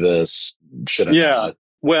 Should I do this? Should I not?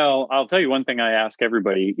 Well, I'll tell you one thing I ask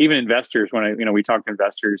everybody, even investors, when we talk to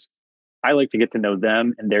investors, I like to get to know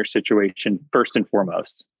them and their situation first and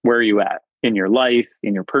foremost. Where are you at in your life,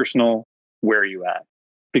 in your personal? Where are you at?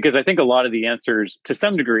 Because I think a lot of the answers, to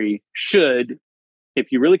some degree,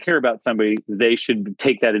 if you really care about somebody, they should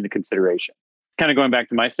take that into consideration. Kind of going back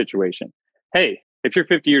to my situation. Hey, if you're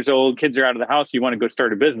 50 years old, kids are out of the house, you want to go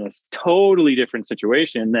start a business, totally different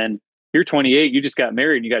situation than you're 28, you just got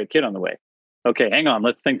married, and you got a kid on the way. Okay, hang on,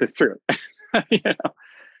 let's think this through.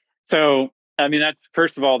 So, I mean,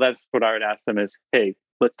 that's what I would ask them is, hey,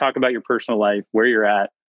 let's talk about your personal life, where you're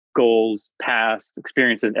at, goals, past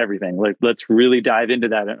experiences, everything. Like, let's really dive into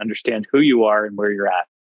that and understand who you are and where you're at.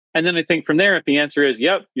 And then I think from there, if the answer is,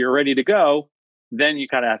 yep, you're ready to go, then you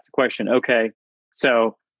kind of ask the question, okay,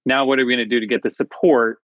 so now what are we going to do to get the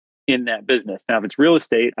support in that business? Now, if it's real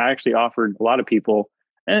estate, I actually offered a lot of people,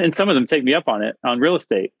 and some of them take me up on it, on real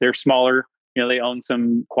estate. They're smaller, they own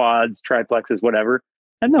some quads, triplexes, whatever,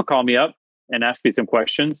 and they'll call me up and ask me some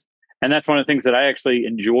questions. And that's one of the things that I actually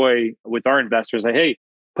enjoy with our investors. Like, hey,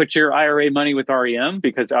 put your IRA money with REM,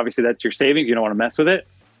 because obviously that's your savings. You don't want to mess with it.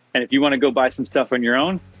 And if you want to go buy some stuff on your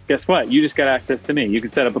own, guess what? You just got access to me. You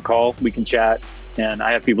can set up a call, we can chat. And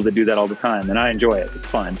I have people that do that all the time, and I enjoy it. It's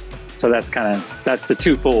fun. So that's the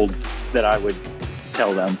twofold that I would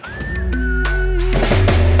tell them.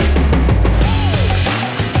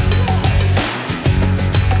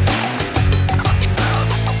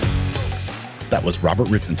 That was Robert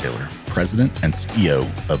Ritzenthaler, President and CEO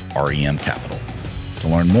of REM Capital. To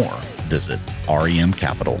learn more, visit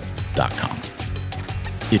remcapital.com.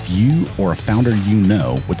 If you or a founder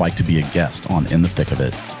would like to be a guest on In the Thick of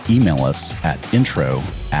It, email us at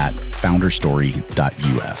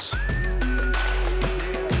intro@founderstory.us.